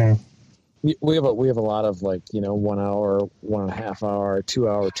 Yeah. We have a lot of 1 hour, 1.5 hour, 2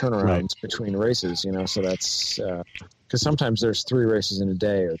 hour turnarounds between races, so that's because sometimes there's 3 races in a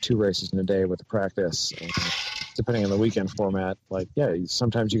day or 2 races in a day with the practice, and depending on the weekend format.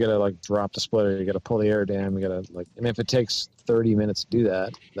 Sometimes you gotta drop the splitter, you gotta pull the air dam, you gotta and if it takes 30 minutes to do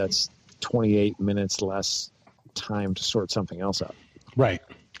that, that's 28 minutes less time to sort something else out. Right.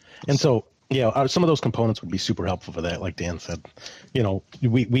 And so some of those components would be super helpful for that. Like Dan said,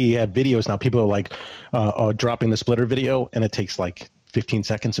 we have videos now. People are like dropping the splitter video, and it takes 15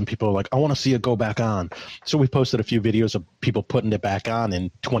 seconds, and people are like, I want to see it go back on. So we posted a few videos of people putting it back on in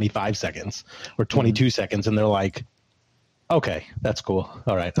 25 seconds or 22 seconds, and they're like, okay, that's cool.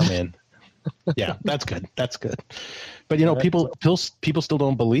 All right, I'm in. Yeah, that's good. That's good. But people still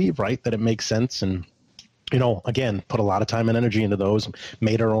don't believe, right, that it makes sense. And again, put a lot of time and energy into those.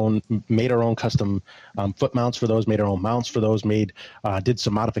 Made our own custom foot mounts for those. Made our own mounts for those. Did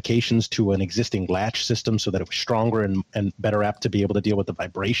some modifications to an existing latch system so that it was stronger and better apt to be able to deal with the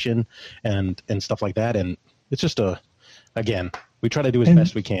vibration and stuff like that. And it's just again, we try to do as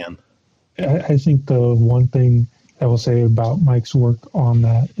best we can. I think the one thing I will say about Mike's work on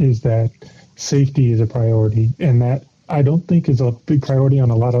that is that safety is a priority, and that I don't think is a big priority on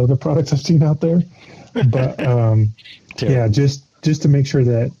a lot of other products I've seen out there. But just to make sure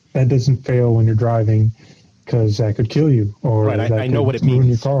that doesn't fail when you're driving, because that could kill you, or Right, I know what it ruin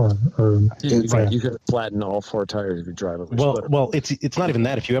means. your car, or You could flatten all 4 tires if you drive it. Well, it's not even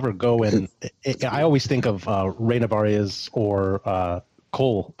that. If you ever go and I always think of Ray Navarez or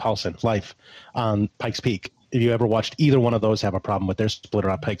Cole Paulson Life on Pikes Peak. If you ever watched either one of those have a problem with their splitter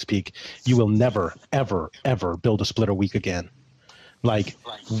on Pikes Peak, you will never, ever, ever build a splitter weak again. Like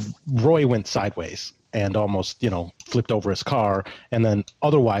Roy went sideways and almost, flipped over his car, and then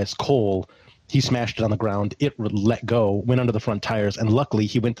otherwise Cole, he smashed it on the ground. It let go, went under the front tires, and luckily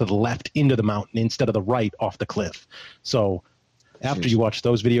he went to the left into the mountain instead of the right off the cliff. So after you watch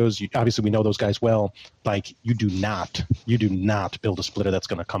those videos, obviously we know those guys well. Like you do not build a splitter that's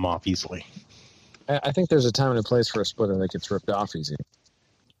going to come off easily. I think there's a time and a place for a splitter that gets ripped off easy,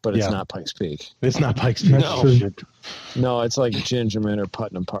 but it's not Pikes Peak. It's not Pikes Peak. No, it's like Gingerman or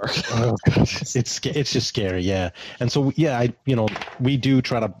Putnam Park. Oh, gosh. It's just scary, yeah. And so, we do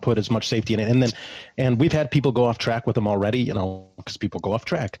try to put as much safety in it, and we've had people go off track with them already, because people go off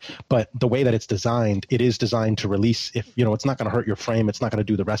track. But the way that it's designed, it is designed to release. If it's not going to hurt your frame, it's not going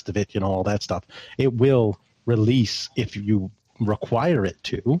to do the rest of it, all that stuff. It will release if you require it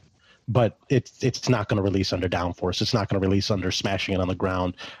to. But it's not going to release under downforce. It's not going to release under smashing it on the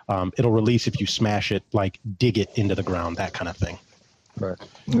ground. It'll release if you smash it, like dig it into the ground, that kind of thing. Right.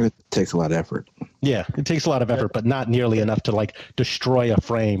 It takes a lot of effort. Yeah, it takes a lot of effort, but not nearly enough to like destroy a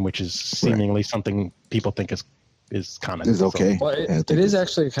frame, which is seemingly something people think is common. It's okay. Well, it is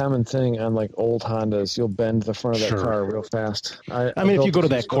actually a common thing on like old Hondas. You'll bend the front of that car real fast. I mean, if you go to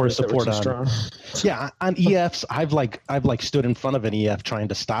that core support on EFs, I've stood in front of an EF trying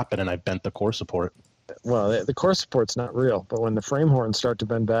to stop it, and I've bent the core support. Well, the core support's not real, but when the frame horns start to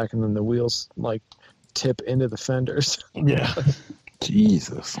bend back and then the wheels like tip into the fenders. Yeah.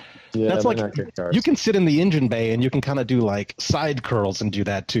 Jesus. Yeah, that's like you can sit in the engine bay and you can kind of do like side curls and do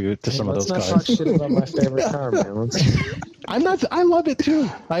that to some of those cars. Let's not talk shit about my favorite car, man. I love it too.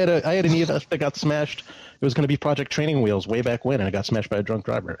 I had an EF that got smashed. It was going to be Project Training Wheels way back when, and it got smashed by a drunk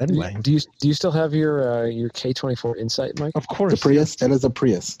driver. Anyway, do you still have your K24 Insight, Mike? Of course, the Prius. That is a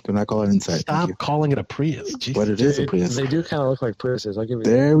Prius. Do not call it Insight. Stop calling it a Prius. Jesus. But it is a Prius. They do kind of look like Priuses. I'll give you.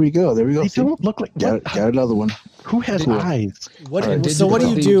 There we go. They don't look like. Got another one. Who has eyes? What do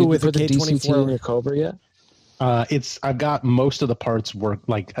you do with the K24 in your Cobra yet? I've got most of the parts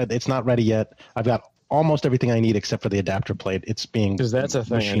like it's not ready yet. I've got almost everything I need except for the adapter plate. It's being because that's a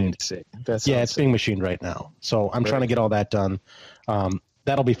thing machined. I need to see. It's being machined right now. So I'm trying to get all that done.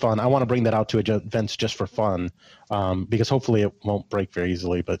 That'll be fun. I want to bring that out to events just for fun, because hopefully it won't break very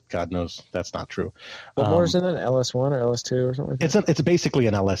easily. But God knows that's not true. What motor's in it? LS1 or LS2 or something? Like that? It's basically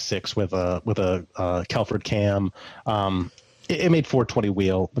an LS6 with a Kelford cam. It made 420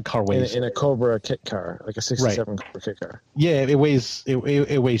 wheel. The car weighs in a Cobra kit car, like a 67 Cobra kit car. Yeah, it weighs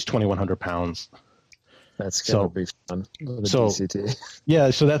 2,100 pounds. That's gonna be fun. The DCT.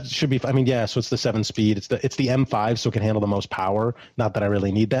 Yeah, so that should be. I mean, so it's the 7-speed. It's the M5, so it can handle the most power. Not that I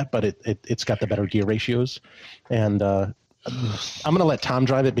really need that, but it's got the better gear ratios. And I'm gonna let Tom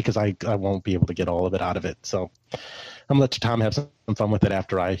drive it because I won't be able to get all of it out of it. So I'm gonna let Tom have some fun with it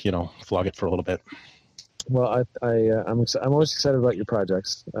after I flog it for a little bit. Well, I'm always excited about your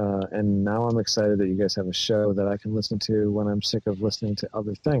projects, and now I'm excited that you guys have a show that I can listen to when I'm sick of listening to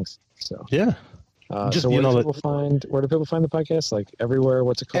other things. So yeah. So where do people find the podcast? Like everywhere?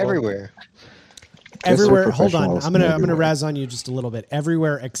 What's it called? Everywhere. Hold on, I'm gonna razz on you just a little bit.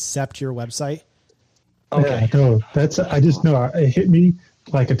 Everywhere except your website. Okay. No, I just know it hit me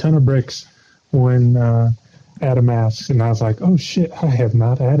like a ton of bricks when Adam asked, and I was like, "Oh shit, I have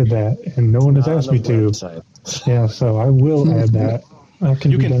not added that, and no one has asked me to." Yeah, so I will add that.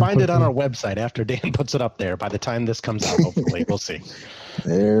 You can find it on our website after Dan puts it up there. By the time this comes out, hopefully, we'll see.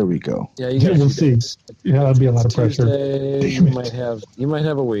 There we go. Yeah, we'll see. Yeah, that'll be a lot of pressure. You might have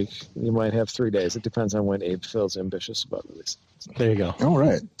a week. You might have 3 days. It depends on when Abe feels ambitious about release. There you go. All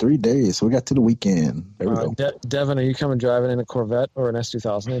right, 3 days. So we got to the weekend. There we go. Devin, are you coming driving in a Corvette or an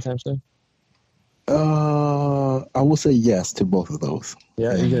S2000 anytime soon? I will say yes to both of those.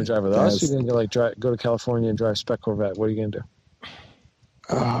 Yeah, you're gonna drive with us. You're gonna go to California and drive spec Corvette. What are you gonna do?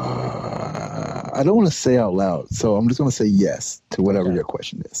 I don't want to say out loud, so I'm just going to say yes to whatever your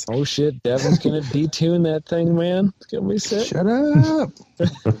question is. Oh, shit. Devin's going to detune that thing, man. It's going to be sick. Shut up.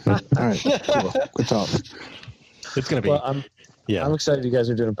 All right. Cool. Good talk. It's going to be. Well, I'm excited you guys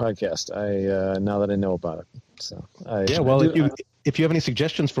are doing a podcast. Now that I know about it. So if you have any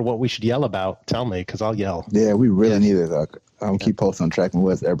suggestions for what we should yell about, tell me, because I'll yell. Yeah, we really need it. I'll keep posting on Track and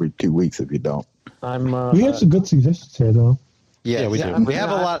West every 2 weeks if you don't. We have some good suggestions here, though. Yeah, we do. We have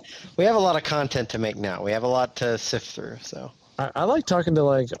a lot of content to make now. We have a lot to sift through. So I like talking to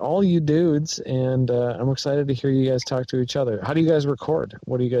like all you dudes, and I'm excited to hear you guys talk to each other. How do you guys record?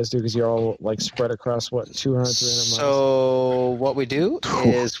 What do you guys do? Because you're all like spread across 200, 300 miles. So what we do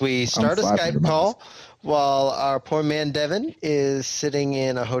is we start a Skype call while our poor man Devin is sitting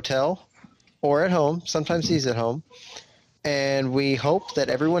in a hotel or at home. Sometimes he's at home, and we hope that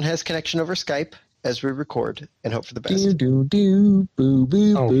everyone has connection over Skype as we record, and hope for the best. And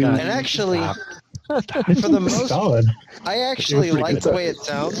actually. For the most, solid. I actually like the way it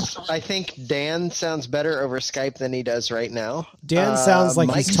sounds. I think Dan sounds better over Skype than he does right now. Dan sounds like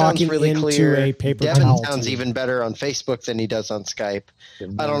Mike he's talking really into clear. a paper Devin towel. sounds even better on Facebook than he does on Skype.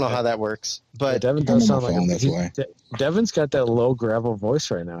 I don't know how that works, but Devin does sound like that's why. Devin's got that low gravel voice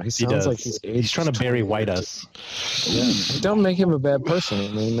right now. He sounds like he's trying to Barry White us. Yeah. Don't make him a bad person. I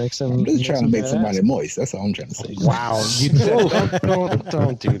mean, makes him. I'm just trying to make somebody moist. That's all I'm trying to say. Wow,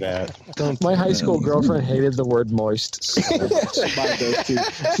 don't do that. My high school girlfriend hated the word moist. Mine does too.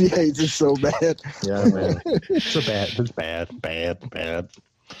 She hates it so bad. Yeah, man. It's bad.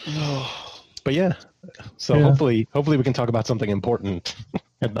 But yeah, so hopefully we can talk about something important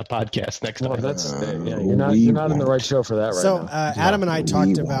in the podcast next time. That's you're not in the right show for that right now. So Adam and I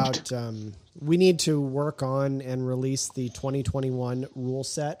talked about we need to work on and release the 2021 rule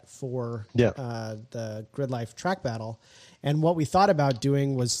set for the Grid Life track battle. And what we thought about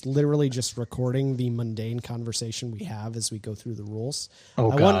doing was literally just recording the mundane conversation we have as we go through the rules.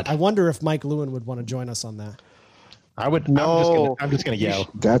 I wonder if Mike Lewin would want to join us on that. I would. No, I'm just gonna yell.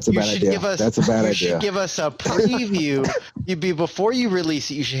 That's a bad idea. That's a bad idea. You should give us a preview. Before you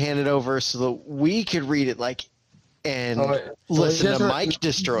release it, you should hand it over so that we could read it listen to Mike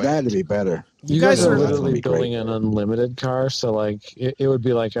destroy. That'd be better. You guys are literally building an unlimited car, so like it would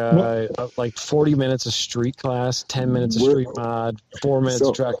be like like 40 minutes of street class, 10 minutes of street mod, 4 minutes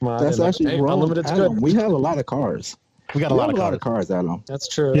of track mod. That's actually wrong. Unlimited's good. We have a lot of cars. We got a lot of cars, Adam. That's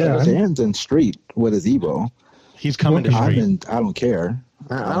true. Yeah, Dan's in street with his Evo. He's coming to street. I don't care.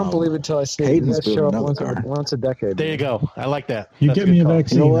 I don't believe it until I see Hayden's show up once a decade. There you go. I like that. You get me a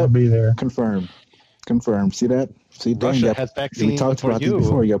vaccine, I'll be there. Confirmed. See that? See, Russia has vaccines. We talked about this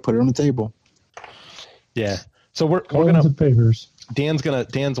before. You got to put it on the table. Yeah. So we're gonna.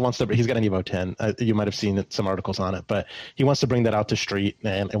 Dan's wants to. He's got an Evo 10. You might have seen some articles on it, but he wants to bring that out to street,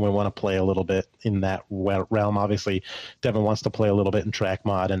 and we want to play a little bit in that realm. Obviously, Devin wants to play a little bit in track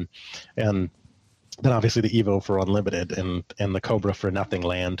mod, and then obviously the Evo for unlimited, and the Cobra for nothing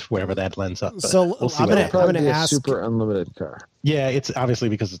land, wherever that lands up. But so we'll I'm going to ask super unlimited car. Yeah, it's obviously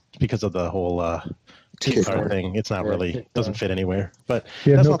because of the whole two car thing. It's not really doesn't fit anywhere. But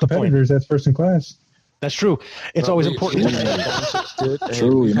that's not competitors. The point. That's first in class. That's true. It's always important.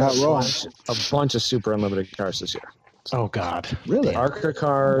 True, you're not wrong. A bunch of super unlimited cars this year. Oh God! Really? ARCA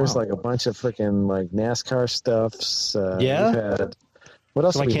cars, like a bunch of freaking like NASCAR stuffs. What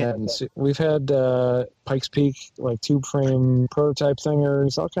else we've had Pikes Peak, like tube frame prototype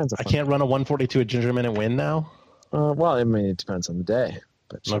thingers, all kinds of fun. I can't run a 142 at Gingerman and win now? Well, I mean, it depends on the day.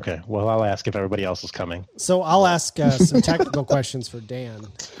 But sure. Okay, well, I'll ask if everybody else is coming. So I'll ask some technical questions for Dan.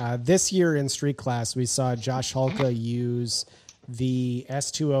 This year in street class, we saw Josh Hulka use the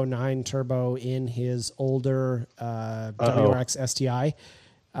S209 turbo in his older WRX STI.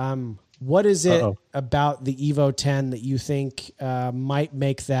 What is it about the Evo 10 that you think might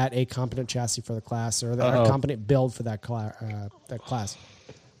make that a competent chassis for the class, or a competent build for that class?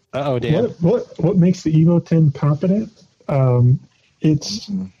 Dan. What makes the Evo 10 competent? It's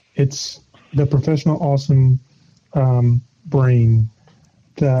the professional awesome brain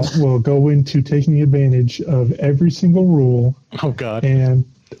that will go into taking advantage of every single rule. Oh God!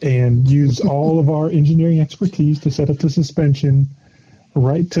 And use all of our engineering expertise to set up the suspension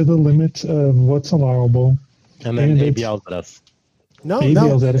right to the limits of what's allowable. And then Abe yells at us.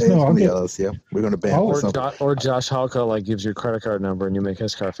 Yells at us. We're going to ban or Josh Halka like gives you a credit card number and you make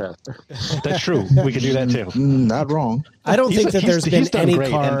his car faster. That's true. We could do that too. Not wrong. I don't think that there's been any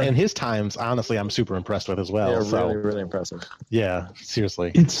car. And his times, honestly, I'm super impressed with as well. Yeah, really, really impressive. Yeah,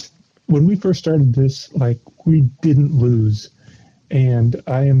 seriously. It's when we first started this, like we didn't lose, and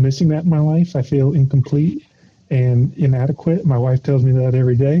I am missing that in my life. I feel incomplete and inadequate. My wife tells me that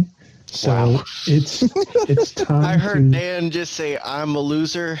every day. So it's time. I heard Dan just say, "I'm a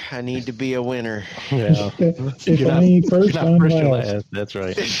loser. I need to be a winner." Yeah. If I ain't first, I'm last. That's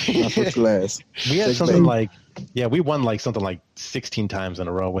right. Not first, last. We had something like, we won like something like 16 times in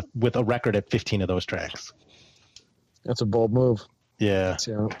a row with a record at 15 of those tracks. That's a bold move. Yeah.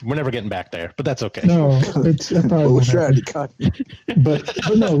 We're never getting back there, but that's okay. No, it's probably but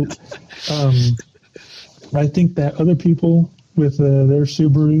no. I think that other people with their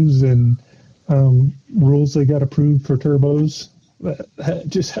Subarus and rules they got approved for turbos that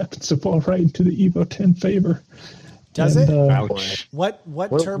just happens to fall right into the Evo 10 favor. Does it? Ouch. What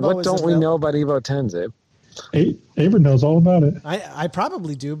turbo what is don't we know about Evo 10s, Abe? Abe knows all about it. I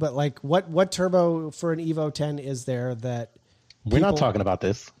probably do, but like what turbo for an Evo 10 is there that We're not talking about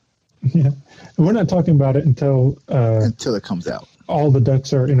this. Yeah, we're not talking about it until it comes out. All the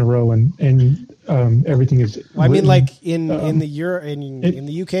ducks are in a row and everything is. Well, I mean, like in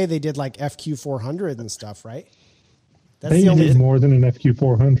the UK they did like FQ 400 and stuff, right? That's they did more than an FQ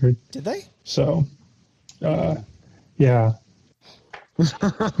 400. Did they? So, yeah. you're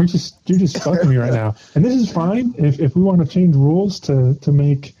just fucking me right now, and this is fine if we want to change rules to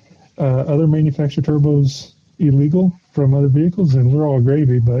make other manufacturer turbos illegal from other vehicles, then we're all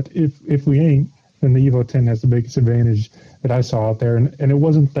gravy. But if we ain't, then the Evo 10 has the biggest advantage that I saw out there, and it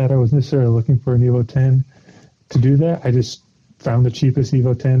wasn't that I was necessarily looking for an Evo 10 to do that. I just found the cheapest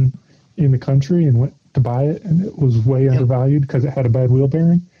Evo 10 in the country and went to buy it, and it was way undervalued because it had a bad wheel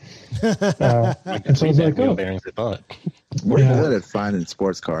bearing. And so I was like, wheel bearings I bought. We're good at finding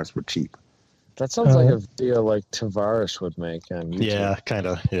sports cars for cheap. That sounds like a video like Tavares would make on YouTube. Yeah, kind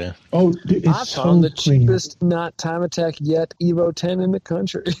of, yeah. Oh, it's I so found the clean. cheapest not time attack yet Evo 10 in the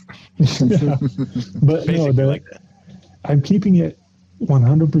country. Yeah. But no, like that. I'm keeping it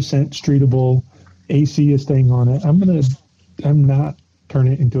 100% streetable. AC is staying on it. I'm not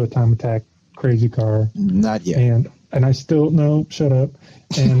turning it into a time attack crazy car. Not yet. And I still shut up.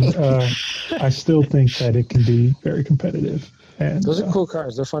 And I still think that it can be very competitive. And Those are cool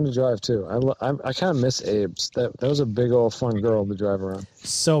cars. They're fun to drive too. I kind of miss Abe's. That was a big old fun girl to drive around.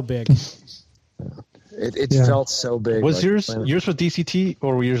 So big. It felt so big. Was like yours was DCT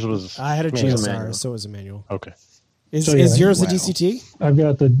or yours was? I had a manual? GSR, so it was a manual. Okay. Is So, yours a DCT? I've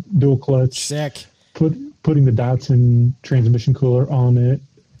got the dual clutch. Sick. Putting the Datsun transmission cooler on it.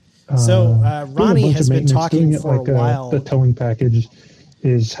 So doing a Ronnie bunch has of been maintenance, talking doing it for like a while. the towing package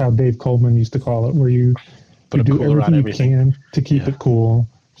is how Dave Coleman used to call it, where you Put a do cooler everything on you everything. can to keep it cool.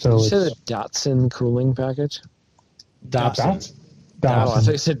 So You said it's a Datsun cooling package? Datsun. Oh, I thought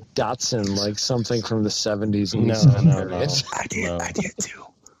Datsun. you said Datsun, like something from the 70s. No. I did too.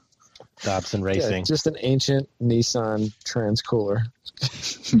 Datsun Yeah, Racing. just an ancient Nissan trans cooler.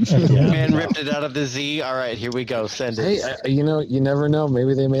 Man ripped it out of the Z. All right, here we go. Send it. Hey, you never know.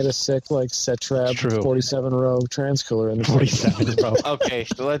 Maybe they made a sick like Cetrab True. 47-row trans cooler in the 47, bro. Okay,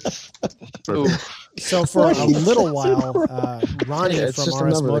 so let's. Ooh. So for a little while, Ronnie Yeah, it's from just a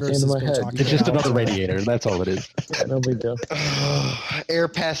RS number that Motors came has to my been head. talking It's just about, another radiator. That's all it is. Yeah, no big deal. Air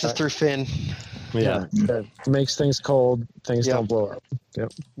passes through fin. Yeah. That makes things cold. Things Yep. don't blow up.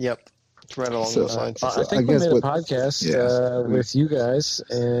 Yep. It's right along So, those lines. I think I we guess made a what- podcast with you guys,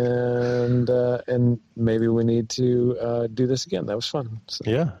 and maybe we need to do this again. That was fun. So,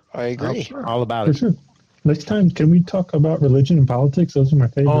 Yeah. I agree. All about For it. sure. Next time, can we talk about religion and politics? Those are my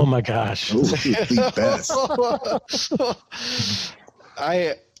favorite. Oh my gosh. Ooh, the best.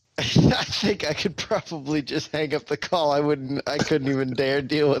 I think I could probably just hang up the call. I couldn't even dare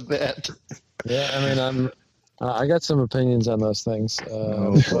deal with that. yeah, I mean, I got some opinions on those things.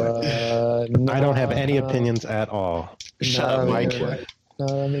 I don't have any opinions at all. Shut Not up, on the Mike. internet.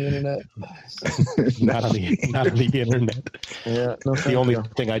 Not on the internet. Not on the internet. Yeah, no. The only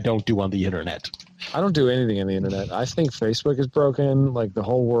thing I don't do on the internet. I don't do anything on the internet. I think Facebook is broken. Like the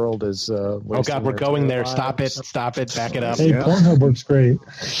whole world is. Oh God, we're going there. Stop it. Back it up. Hey, Pornhub works great.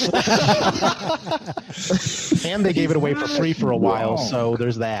 And they gave it away for free for a while, so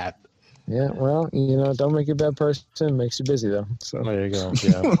there's that. Yeah, well, don't make you a bad person. It makes you busy though. So There you go.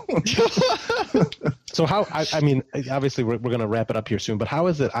 Yeah. So how? I mean, obviously we're going to wrap it up here soon. But how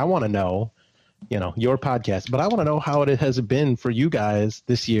is it? I want to know, your podcast. But I want to know how it has been for you guys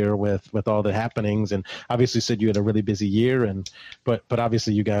this year with all the happenings. And obviously, you said you had a really busy year, but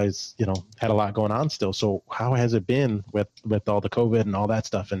obviously you guys, had a lot going on still. So how has it been with all the COVID and all that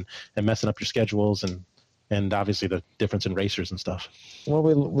stuff and messing up your schedules and obviously the difference in racers and stuff? well,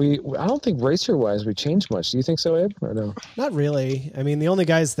 we I don't think racer wise we changed much. Do you think so, Abe? Or no? Not really. I mean, the only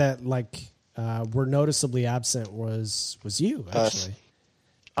guys that were noticeably absent was you actually.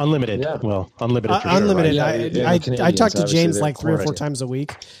 Unlimited. Yeah. Well, unlimited. For sure, Unlimited. right? Yeah, I the talk to Canadians, James obviously, like 3 or 4 they're times a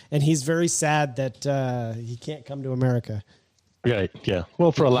week, and he's very sad that he can't come to America. Right. Yeah.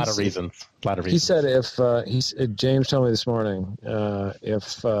 Well, for a lot of reasons. He said if James told me this morning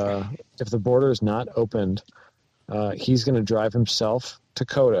if the border is not opened, he's going to drive himself to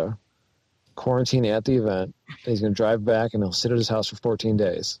COTA, quarantine at the event. And he's going to drive back and he'll sit at his house for 14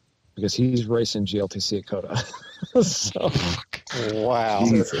 days because he's racing GLTC at COTA. So Wow.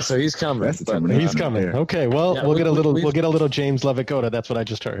 So he's coming. He's coming. There. Okay. Well, yeah, we'll get a little James Levitt Coda. That's what I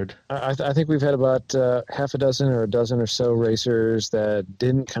just heard. I think we've had about half a dozen or a dozen or so racers that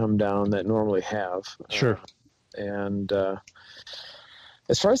didn't come down that normally have. Sure. And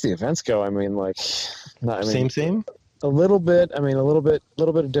as far as the events go, I mean, like, same. A little bit. I mean, a little bit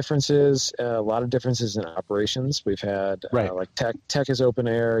of differences. A lot of differences in operations. We've had like tech is open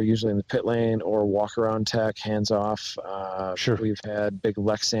air, usually in the pit lane, or walk around tech, hands off. Sure. We've had big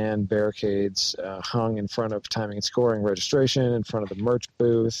Lexan barricades hung in front of timing and scoring registration, in front of the merch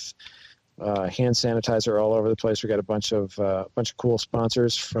booth. Hand sanitizer all over the place. We got a bunch of cool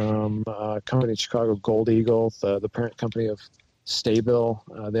sponsors from a company in Chicago, Gold Eagle, the parent company of Staybill.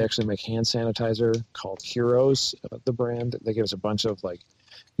 They actually make hand sanitizer called Heroes, the brand. They give us a bunch of, like,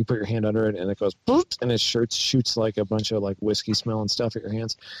 you put your hand under it and it goes boop, and it shoots like a bunch of like whiskey smelling stuff at your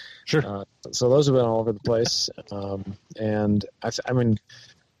hands. Sure. So those have been all over the place. And I mean,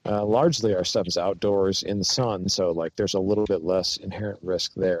 largely our stuff is outdoors in the sun, so like there's a little bit less inherent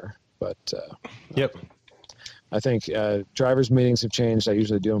risk there. But yep. I think drivers' meetings have changed. I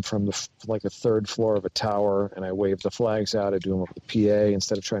usually do them from the third floor of a tower, and I wave the flags out. I do them over the PA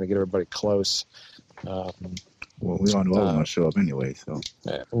instead of trying to get everybody close. Well, we all know I want to show up anyway, so.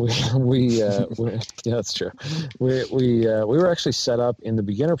 Yeah, that's true. We were actually set up in the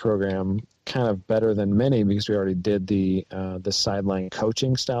beginner program kind of better than many because we already did the sideline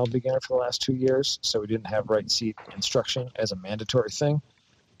coaching style beginner for the last 2 years, so we didn't have right seat instruction as a mandatory thing.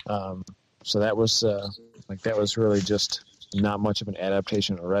 So that was really just not much of an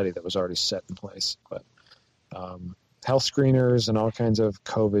adaptation already that was already set in place. But health screeners and all kinds of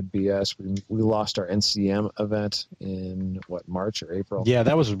COVID BS. We lost our NCM event in March or April. Yeah,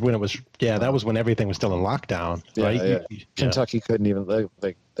 that was when that was when everything was still in lockdown, right? Yeah. Kentucky couldn't even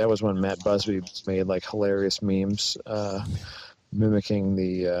like that was when Matt Busby made like hilarious memes mimicking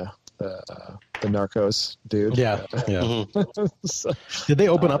the Narcos dude. Yeah. So, did they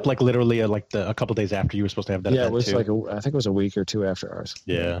open up like literally a couple days after you were supposed to have that? Yeah, event it was too? I think it was a week or two after ours.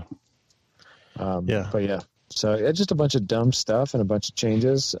 Yeah. But yeah, so it's just a bunch of dumb stuff and a bunch of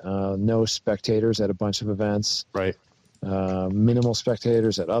changes. No spectators at a bunch of events. Right. Minimal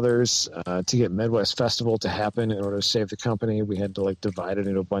spectators at others. To get Midwest Festival to happen in order to save the company, we had to like divide it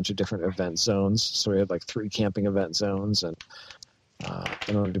into a bunch of different event zones. So we had like 3 camping event zones, and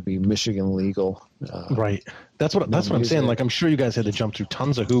in order to be Michigan legal. Right. That's what I'm saying. Like, I'm sure you guys had to jump through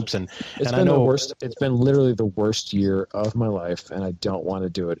tons of hoops, and I know the worst. It's been literally the worst year of my life, and I don't want to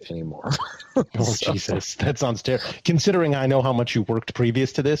do it anymore. Oh, Jesus, that sounds terrible. Considering I know how much you worked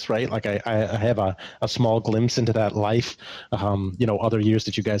previous to this, right? Like, I have a small glimpse into that life. Other years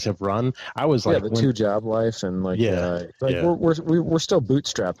that you guys have run. I was like, the 2-job life, and like, we're still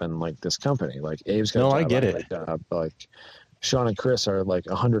bootstrapping like this company. Like, Abe's got. No, I get it. Like, Sean and Chris are like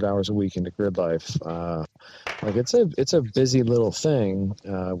 100 hours a week into grid life. Like it's a busy little thing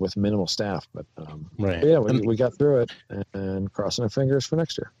with minimal staff, but right. But yeah, we got through it and crossing our fingers for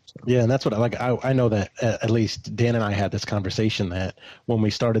next year. So. Yeah, and that's what I know that at least Dan and I had this conversation that when we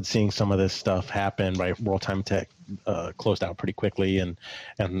started seeing some of this stuff happen, right, World Time Tech closed out pretty quickly, and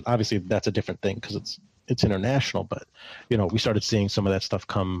obviously that's a different thing because it's international, but we started seeing some of that stuff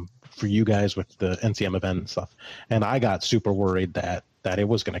come for you guys with the NCM event and stuff, and I got super worried that it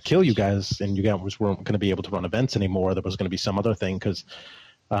was going to kill you guys and you guys weren't going to be able to run events anymore. There was going to be some other thing because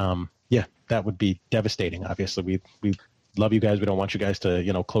that would be devastating. Obviously we love you guys. We don't want you guys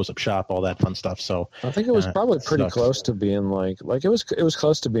to close up shop, all that fun stuff. So I think it was probably pretty close to being like it was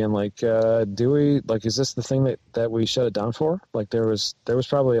close to being like, do we, like, is this the thing that we shut it down for? Like there was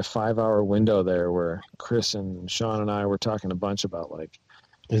probably a 5-hour window there where Chris and Sean and I were talking a bunch about like,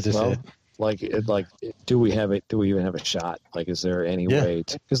 is this it? Do we even have a shot? Like, is there any way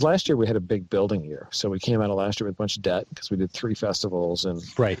to, because last year we had a big building year. So we came out of last year with a bunch of debt because we did 3 festivals and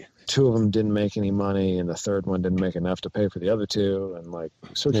right. 2 of them didn't make any money and the third one didn't make enough to pay for the other 2. And like,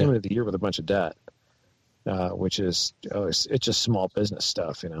 so we came into the year with a bunch of debt, which is, it's just small business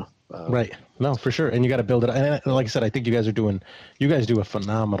stuff, Right. No, for sure. And you got to build it. And like I said, I think you guys do a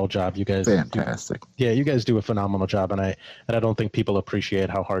phenomenal job. You guys, fantastic. You guys do a phenomenal job. And I don't think people appreciate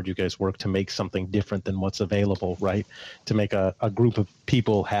how hard you guys work to make something different than what's available, right? To make a group of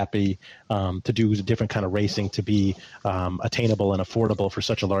people happy, to do a different kind of racing, to be attainable and affordable for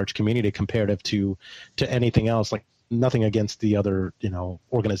such a large community comparative to anything else. Like, nothing against the other,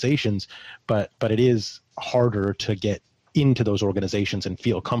 organizations, but it is harder to get into those organizations and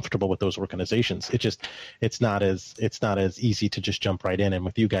feel comfortable with those organizations. It's not as easy to just jump right in. And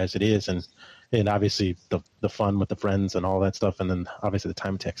with you guys, it is. And obviously the fun with the friends and all that stuff. And then obviously the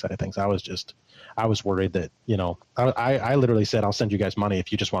time tech side of things. I was worried that, I literally said, I'll send you guys money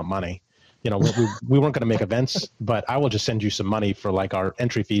if you just want money. We weren't going to make events, but I will just send you some money for like our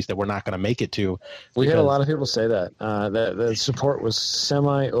entry fees that we're not going to make it to. We had a lot of people say that, that the support was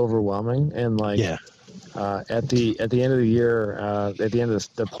semi overwhelming. And like, at the end of the year, at the end of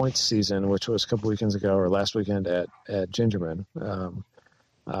the points season, which was a couple weekends ago or last weekend at Gingerman,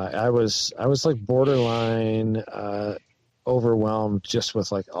 I was like borderline overwhelmed just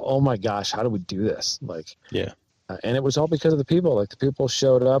with like, oh my gosh, how do we do this? Like, yeah. And it was all because of the people. Like the people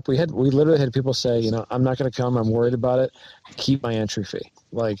showed up. We literally had people say, I'm not going to come. I'm worried about it. Keep my entry fee.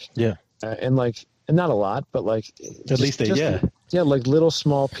 Like, yeah. And not a lot, but like, at least yeah, like little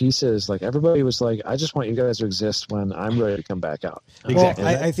small pieces. Like everybody was like, I just want you guys to exist when I'm ready to come back out. Exactly.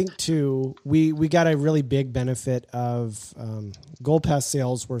 Well, I think too, we got a really big benefit of Gold Pass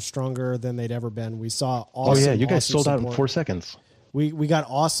sales were stronger than they'd ever been. We saw awesome. You guys sold support. out in 4 seconds. We got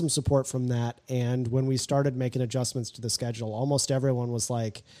awesome support from that. And when we started making adjustments to the schedule, almost everyone was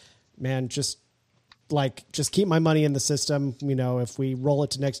like, man, just keep my money in the system. If we roll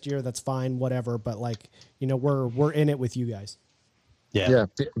it to next year, that's fine, whatever. But we're in it with you guys. Yeah.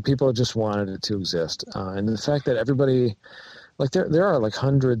 People just wanted it to exist. And the fact that everybody, like there are like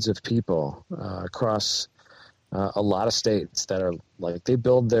hundreds of people across a lot of states that are like, they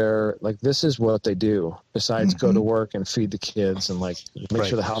build their, like, this is what they do besides go to work and feed the kids and like make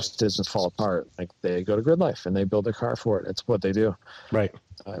sure the house doesn't fall apart. Like they go to Grid Life and they build their car for it. It's what they do. Right.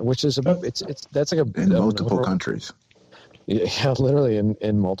 Which is that's like in multiple countries. Yeah, literally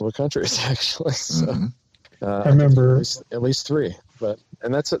in multiple countries actually. So I remember at least 3,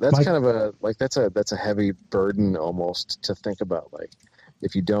 and that's kind of a heavy burden almost to think about. Like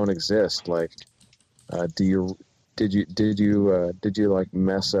if you don't exist, like, did you like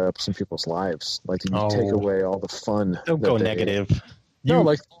mess up some people's lives? Like, did you take away all the fun? Don't go negative. You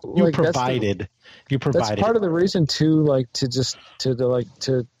provided. That's part of the reason too, like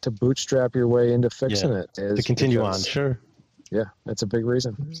to bootstrap your way into fixing it. Is to continue on. Sure. Yeah, that's a big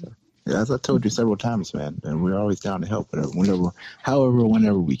reason. So. Yeah, as I told you several times, man, and we're always down to help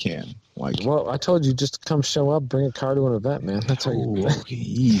whenever we can. Like, well, I told you just to come show up, bring a car to an event, man. That's how you.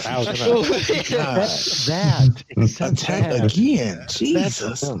 Easy. That again,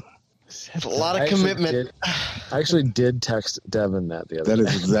 Jesus. That's a lot of commitment. I actually did text Devin that the other day. That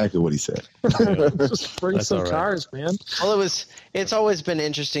is exactly what he said. Just bring some cars, man. Well, it's always been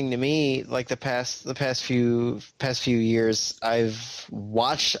interesting to me. Like the past few years, I've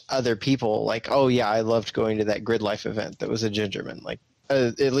watched other people. Like, oh yeah, I loved going to that Grid Life event. That was a Gingerman. Like,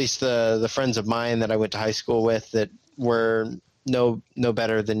 at least the friends of mine that I went to high school with that were no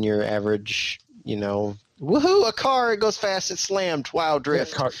better than your average, woohoo, a car, it goes fast, it's slammed, wow,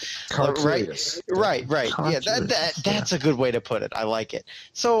 drift. Car right. Yeah, that's a good way to put it. I like it.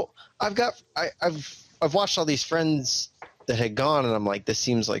 So I've watched all these friends that had gone, and I'm like, this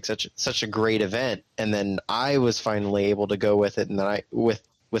seems like such a great event. And then I was finally able to go with it, and then I with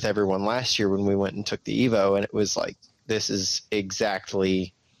everyone last year when we went and took the Evo, and it was like, this is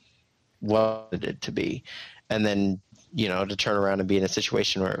exactly what it did to be. And then, to turn around and be in a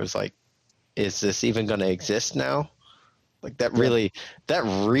situation where it was like, is this even going to exist now? Like that really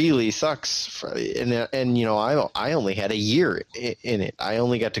sucks. And I only had a year in it. I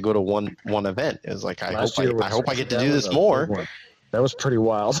only got to go to one event. It was like, I hope I get to do this more. That was pretty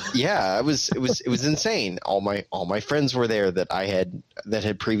wild. Yeah, it was insane. All my friends were there that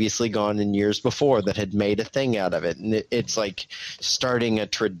had previously gone in years before that had made a thing out of it, and it's like starting a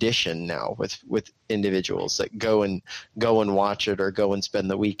tradition now with individuals that go and watch it or go and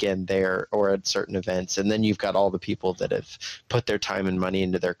spend the weekend there or at certain events. And then you've got all the people that have put their time and money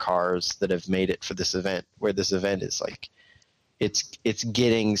into their cars that have made it for this event, where this event is like it's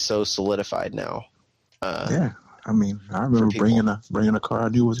getting so solidified now. Yeah. I mean, I remember bringing a car I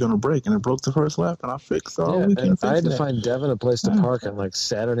knew was going to break, and it broke the first lap, and I fixed all weekend. I had to find Devin a place to park on like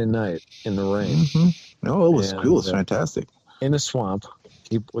Saturday night in the rain. Mm-hmm. No, it was fantastic. In a swamp,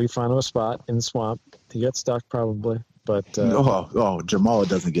 we found him a spot in the swamp. He got stuck probably, but Jamal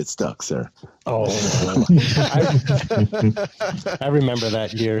doesn't get stuck, sir. Oh, I remember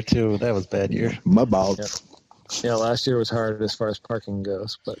that year too. That was a bad year. My balls. Yeah, last year was hard as far as parking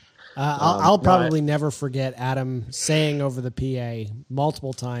goes, but. I'll probably never forget Adam saying over the PA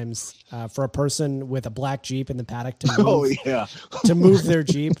multiple times for a person with a black Jeep in the paddock to move their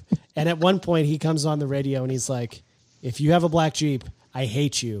Jeep. And at one point he comes on the radio and he's like, if you have a black Jeep, I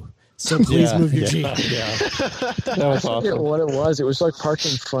hate you. So please move your Jeep. Yeah. That was I forget awesome. what it was. It was like parked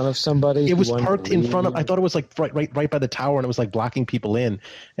in front of somebody. It was who wanted parked to in front of. leave. I thought it was like right by the tower, and it was like blocking people in.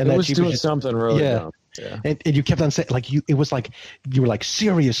 And It that was Jeep doing just, something really yeah. dumb. Yeah. And you kept on saying like you. It was like you were like,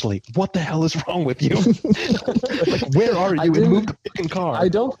 seriously, what the hell is wrong with you? Like, where are you? And move the fucking car. I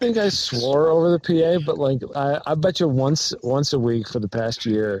don't think I swore over the PA, but like I bet you once a week for the past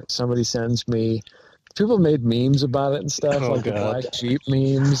year, somebody sends me. People made memes about it and stuff, Oh, like the God. Black Jeep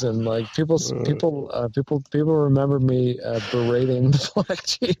memes, and like people remember me berating the Black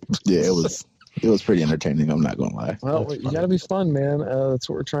Jeep. Yeah, it was pretty entertaining. I'm not gonna lie. Well, That's you funny. got to be fun, man. That's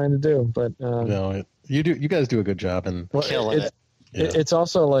what we're trying to do. But No, you do. You guys do a good job, and well, Killing it. it's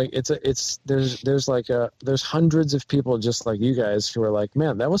also like there's hundreds of people just like you guys who are like,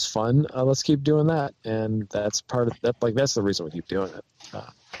 man, that was fun. Let's keep doing that, and that's part of that. Like that's the reason we keep doing it.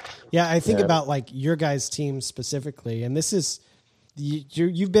 Yeah, I think Yeah. about like your guys' team specifically, and this is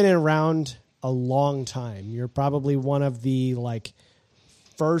you've been around a long time. You're probably one of the like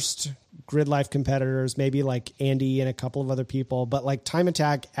first Grid Life competitors, maybe like Andy and a couple of other people, but like Time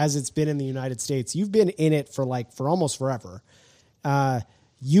Attack, as it's been in the United States, you've been in it for almost forever.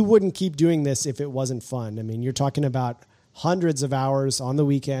 You wouldn't keep doing this if it wasn't fun. I mean, you're talking about hundreds of hours on the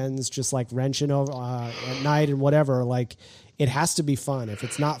weekends, just like wrenching over at night and whatever. Like, it has to be fun. If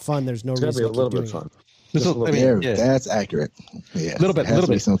it's not fun, there's no It's got to reason be a to little keep bit doing fun. This Just is- a I little mean, Yeah, yeah. that's accurate. Yeah, Little bit- There has little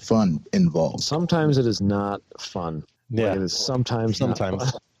to be bit. some fun involved. Sometimes it is not fun. Yeah. Like it is sometimes. Not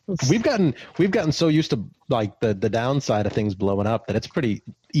Sometimes. fun. We've gotten so used to like the downside of things blowing up that it's pretty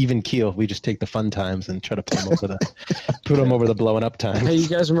even keel. We just take the fun times and try to put them over the blowing up times. Hey, you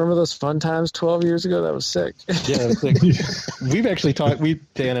guys remember those fun times 12 years ago? That was sick. Yeah, it's like, we've actually talked.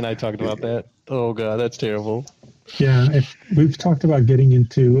 Dan and I talked about that. Oh god, that's terrible. Yeah, we've talked about getting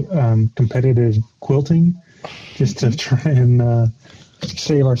into competitive quilting just to try and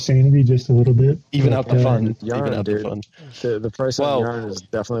save our sanity just a little bit. Even out the fun. Yarn, Even out dude. the fun. The price Well- on yarn is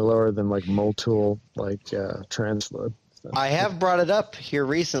definitely lower than like Motul, like Transflood. I have brought it up here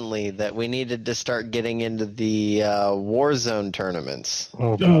recently that we needed to start getting into the Warzone tournaments.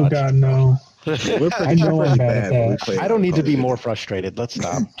 Oh Oh god. God, no! We're I know I'm bad at when we that. play I don't need to be Call of more Duty. frustrated. Let's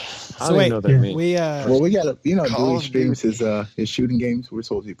stop. I don't even know what that yeah. means. We Well, we got Call Dewey of streams his shooting games. We're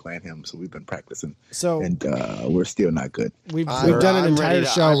supposed to be playing him, so we've been practicing, so and we're still not good. we've I'm- done an I'm entire ready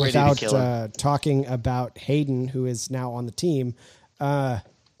to- show I'm ready to without kill him. talking about Hayden, who is now on the team.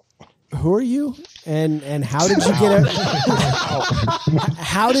 Who are you, and how did you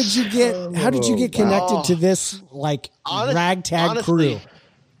get how did you get connected to this like ragtag honestly, crew?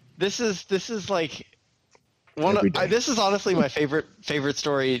 This is like one. Every day. This is honestly my favorite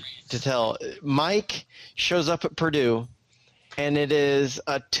story to tell. Mike shows up at Purdue, and it is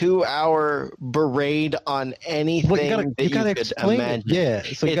a 2-hour berate on anything Well, you that you gotta could explain it. imagine. Yeah,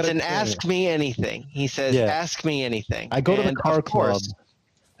 so you It's gotta an explain ask it. me anything. He says, Yeah. ask me anything. I go to the And car of course, club.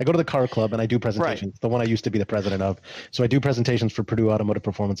 I go to the car club and I do presentations. The one I used to be the president of. So I do presentations for Purdue Automotive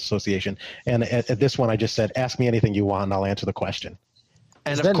Performance Association. And at this one, I just said, "Ask me anything you want, and I'll answer the question."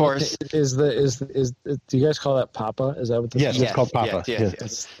 And Is of that- course, is do you guys call that Papa? Is that what this Yes, is? it's called Papa.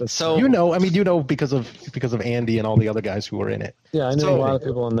 Yes. That's, So You know, because of Andy and all the other guys who were in it. yeah, I know So- a lot of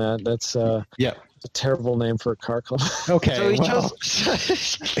people in that. That's Yeah. a terrible name for a car club. Okay. So he well,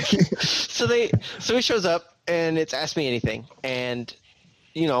 so he shows up and it's ask me anything, and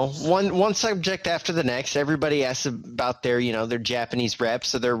you know, one subject after the next. Everybody asks about their Japanese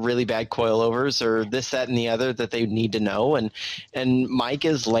reps or their really bad coilovers or this, that, and the other that they need to know, and Mike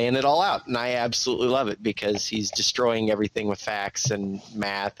is laying it all out, and I absolutely love it because he's destroying everything with facts and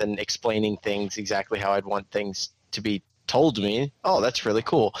math and explaining things exactly how I'd want things to be told to me. Oh, that's really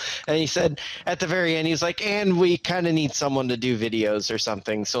cool. And he said at the very end, he's like, and we kind of need someone to do videos or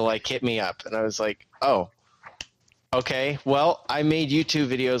something, so like hit me up. And I was like, oh, okay. Well, I made YouTube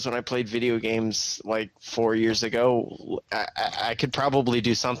videos when I played video games like 4 years ago. I could probably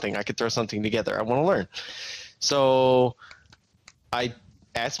do something. I could throw something together. I want to learn. So I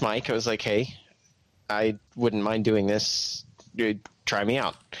asked Mike, I was like, hey, I wouldn't mind doing this. Dude, try me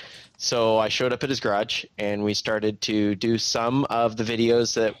out. So I showed up at his garage and we started to do some of the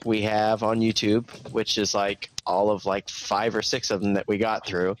videos that we have on YouTube, which is like all of like 5 or 6 of them that we got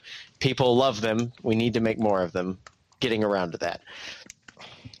through. People love them. We need to make more of them. Getting around to that.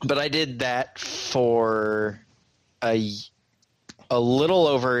 But I did that for a little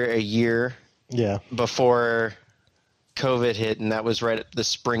over a year yeah. before COVID hit, and that was right at the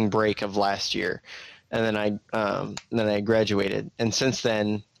spring break of last year. And then I graduated. And since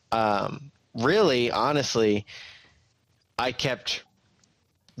then, really, honestly, I kept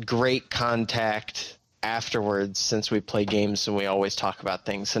great contact afterwards, since we play games and we always talk about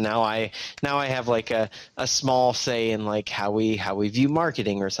things. So now I have like a small say in like how we view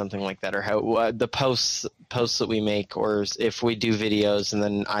marketing or something like that, or how the posts that we make, or if we do videos, and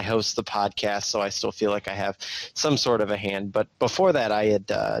then I host the podcast, so I still feel like I have some sort of a hand. But before that, I had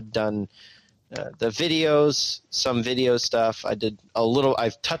done the videos, some video stuff.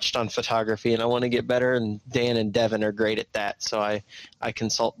 I've touched on photography, and I want to get better, and Dan and Devin are great at that, so I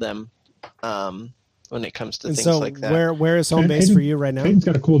consult them when it comes to things like that. Where is home base for you right now? Hayden's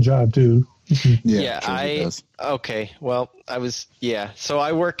got a cool job too. Okay. Well, so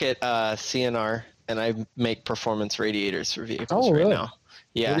I work at CNR, and I make performance radiators for vehicles right now.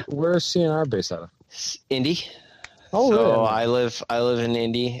 Yeah. Where's CNR based out of? Indy. Oh, so really? I live in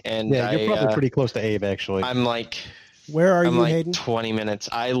Indy, and yeah, you're probably pretty close to Abe, actually. I'm like, where are you, like Hayden? 20 minutes.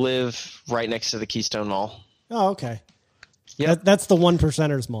 I live right next to the Keystone Mall. Oh, okay. Yeah, that's the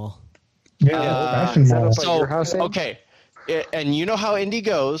 1%ers mall. Yeah, okay, and you know how Indy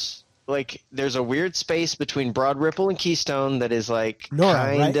goes. Like, there's a weird space between Broad Ripple and Keystone that is like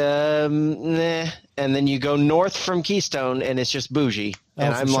kind of meh, and then you go north from Keystone, and it's just bougie.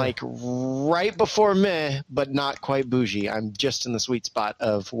 And I'm like right before meh, but not quite bougie. I'm just in the sweet spot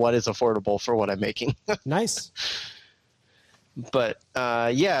of what is affordable for what I'm making. Nice. But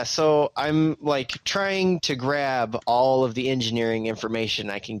so I'm like trying to grab all of the engineering information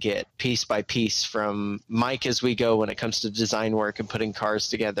I can get piece by piece from Mike as we go when it comes to design work and putting cars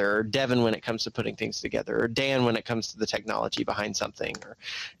together, or Devin when it comes to putting things together, or Dan when it comes to the technology behind something,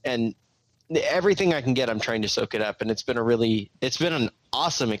 and everything I can get, I'm trying to soak it up. And it's been an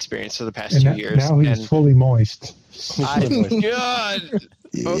awesome experience for the past 2 years. Now he's fully moist. God.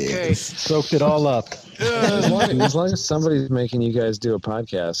 Okay. Soaked it all up. As long as somebody's making you guys do a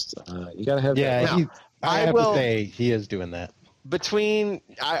podcast, you got to have that. I have to say he is doing that.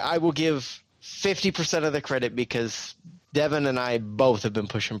 I will give 50% of the credit because Devin and I both have been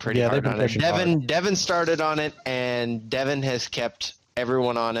pushing pretty hard on it. Devin started on it, and Devin has kept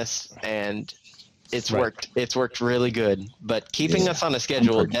everyone honest, and it's worked. It's worked really good. But keeping us on a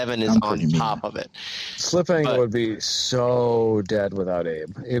schedule, Devin is on top of it. Slip Angle would be so dead without Abe.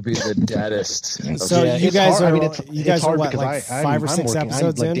 It'd be the deadest. So you guys are what, like 5 or 6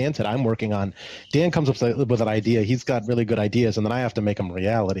 episodes in? Like Dan said, I'm working on. Dan comes up with an idea. He's got really good ideas, and then I have to make them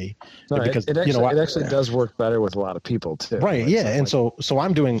reality. No, because it actually does work better with a lot of people too. Right? Like, yeah. And so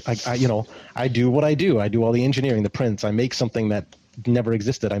I'm doing. I do what I do. I do all the engineering, the prints. I make something that never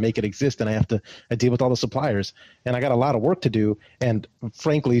existed. I make it exist, and I deal with all the suppliers, and I got a lot of work to do. And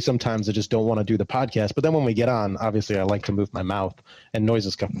frankly, sometimes I just don't want to do the podcast. But then when we get on, obviously I like to move my mouth, and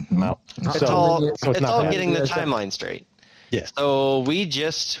noises come out. It's all getting the timeline straight. Yeah. So we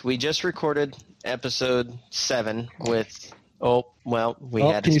just recorded episode 7 with we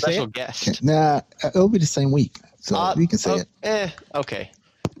had a special guest. Nah, it'll be the same week, so you can say it. Okay.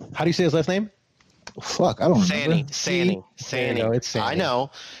 How do you say his last name? Fuck, I don't remember. Sanny. It's Sanny. I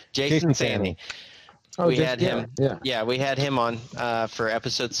know. Jason Sanny. We had him. Yeah, we had him on for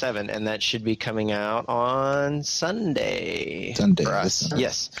episode 7, and that should be coming out on Sunday. For us.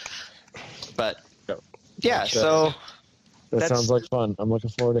 Yes. But so that sounds like fun. I'm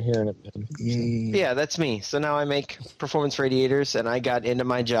looking forward to hearing it. Yeah, that's me. So now I make performance radiators, and I got into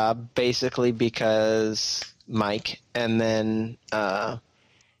my job basically because Mike, and then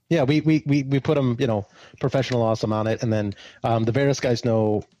yeah, we put them, professional awesome on it, and then the Varus guys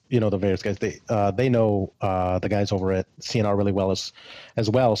know, the Varus guys, they know the guys over at CNR really well as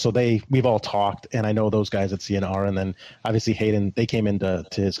well. So we've all talked, and I know those guys at CNR, and then obviously Hayden, they came into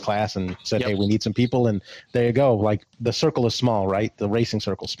his class and said, hey, we need some people, and there you go. Like, the circle is small, right? The racing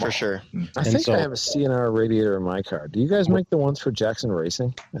circle is small. For sure. I think I have a CNR radiator in my car. Do you guys make the ones for Jackson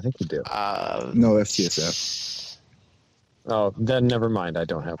Racing? I think you do. No, FCSF. Oh, then never mind. I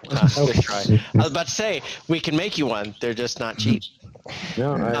don't have one. Good try. I was about to say, we can make you one. They're just not cheap.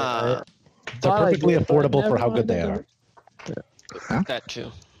 No, they're perfectly affordable for how good they are. Yeah. That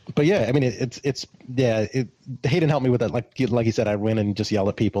too. But yeah, I mean, Hayden helped me with it. Like he said, I went and just yelled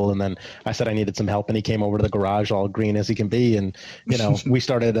at people, and then I said I needed some help, and he came over to the garage, all green as he can be, and we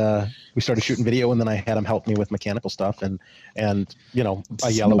started shooting video, and then I had him help me with mechanical stuff, and I yell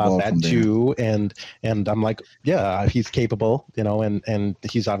about that too, and I'm like, yeah, he's capable, and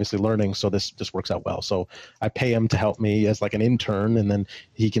he's obviously learning, so this works out well. So I pay him to help me as like an intern, and then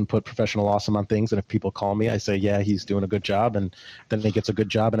he can put professional awesome on things, and if people call me, I say, yeah, he's doing a good job, and then he gets a good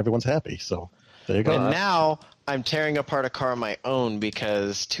job, and everyone's happy. So there you go. And now I'm tearing apart a car on my own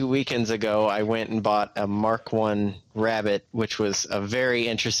because 2 weekends ago I went and bought a Mark I Rabbit, which was a very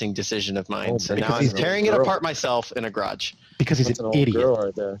interesting decision of mine. So now I'm tearing it apart myself in a garage. Because he's an idiot.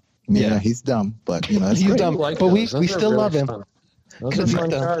 Right there. Yeah, he's dumb, but you know that's he's great. dumb, like but we those. Those are still really love him. fun. Those are fun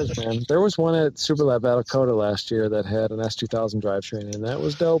cars, man. There was one at Super Lab Battle last year that had an S2000 drivetrain, and that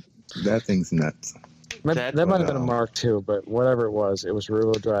was dope. That thing's nuts. That might have been a Mark II, but whatever it was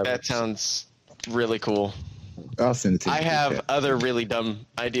rear-wheel drive. That sounds really cool. I'll send it to you. I have other really dumb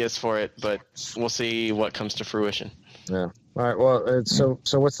ideas for it, but we'll see what comes to fruition. Yeah. All right. Well, so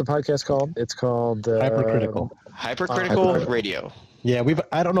what's the podcast called? It's called Hypercritical. Hypercritical Radio. Yeah,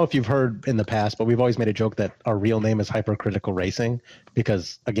 I don't know if you've heard in the past, but we've always made a joke that our real name is Hypercritical Racing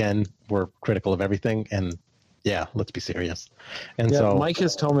because, again, we're critical of everything, and yeah, let's be serious. And so Mike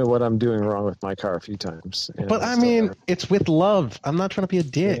has told me what I'm doing wrong with my car a few times. But I mean, it's with love. I'm not trying to be a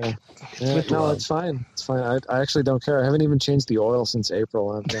dick. No, it's fine. It's fine. I actually don't care. I haven't even changed the oil since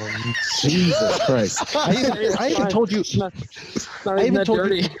April. I've done. Jesus Christ! I even told you. Not even that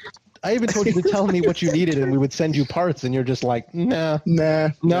dirty. I even told you to tell me what you needed, and we would send you parts, and you're just like, nah,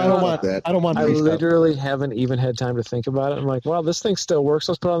 no, I don't want that. I don't want. I literally haven't even had time to think about it. I'm like, well, this thing still works.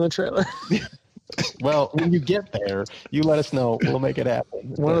 Let's put it on the trailer. Well, when you get there, you let us know. We'll make it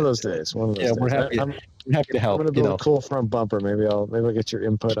happen. One of those days. Yeah, we're happy. I'm happy to help. I'm gonna build a cool front bumper. Maybe I'll get your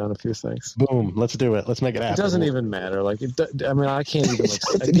input on a few things. Boom. Let's do it. Let's make it happen. It doesn't even matter. Like, I mean, I can't even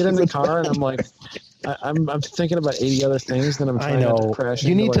I get in the car and I'm like, I'm thinking about 80 other things. Then I'm trying not to crash.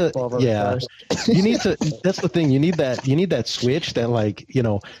 You need into to, 12 other cars. You need to. That's the thing. You need that switch that, like,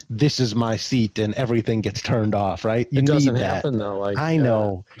 this is my seat and everything gets turned off. Right? It doesn't happen though. Like, I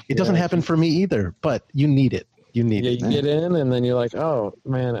know it doesn't happen for me either, but you need it. You need it. You get in, and then you're like, "Oh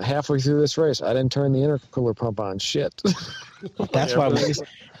man!" Halfway through this race, I didn't turn the intercooler pump on. Shit. That's why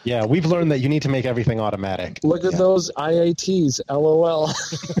we've learned that you need to make everything automatic. Look at those IATs. LOL.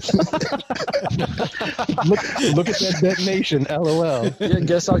 look at that detonation. LOL. Yeah,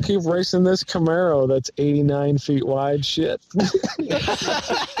 guess I'll keep racing this Camaro that's 89 feet wide. Shit.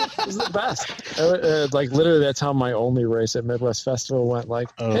 It's the best. Like, literally, that's how my only race at Midwest Festival went. Like,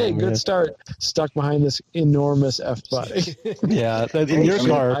 hey, good start. Stuck behind this enormous F body. Yeah, in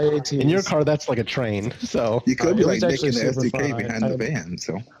your car, that's like a train. So you could be like Nick in the SDK behind the van.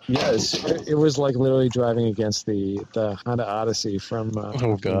 So yes, it was like literally driving against the Honda Odyssey from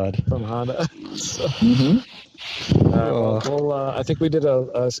from Honda. So, I think we did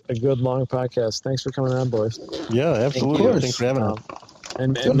a good long podcast. Thanks for coming on, boys. Yeah, absolutely. Thanks for having us.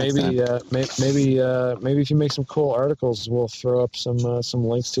 And maybe if you make some cool articles, we'll throw up some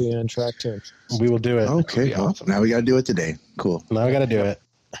links to you on TrackTunes. We will do it. Okay, awesome. Now we got to do it today. Cool. Now we got to do it.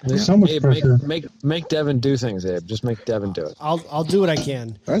 There's so much pressure. Make Devin do things, Abe. Just make Devin do it. I'll do what I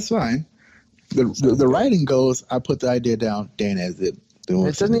can. That's fine. The writing goes. I put the idea down. Dan has it.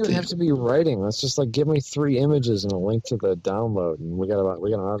 It doesn't even have to be writing. Let's just like give me 3 images and a link to the download, and we got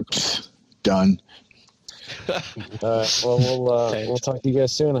an article. Done. Well, we'll talk to you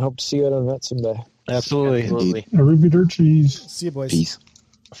guys soon. I hope to see you at an event someday. Absolutely. Arrivederci. See you, boys. Peace.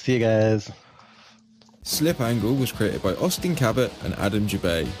 See you guys. Slip Angle was created by Austin Cabot and Adam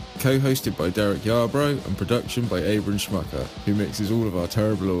Jabay, co-hosted by Derek Yarbrough, and production by Abram Schmucker, who mixes all of our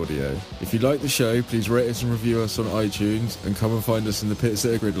terrible audio. If you like the show, please rate us and review us on iTunes, and come and find us in the pits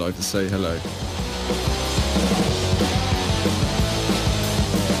at a grid life to say hello.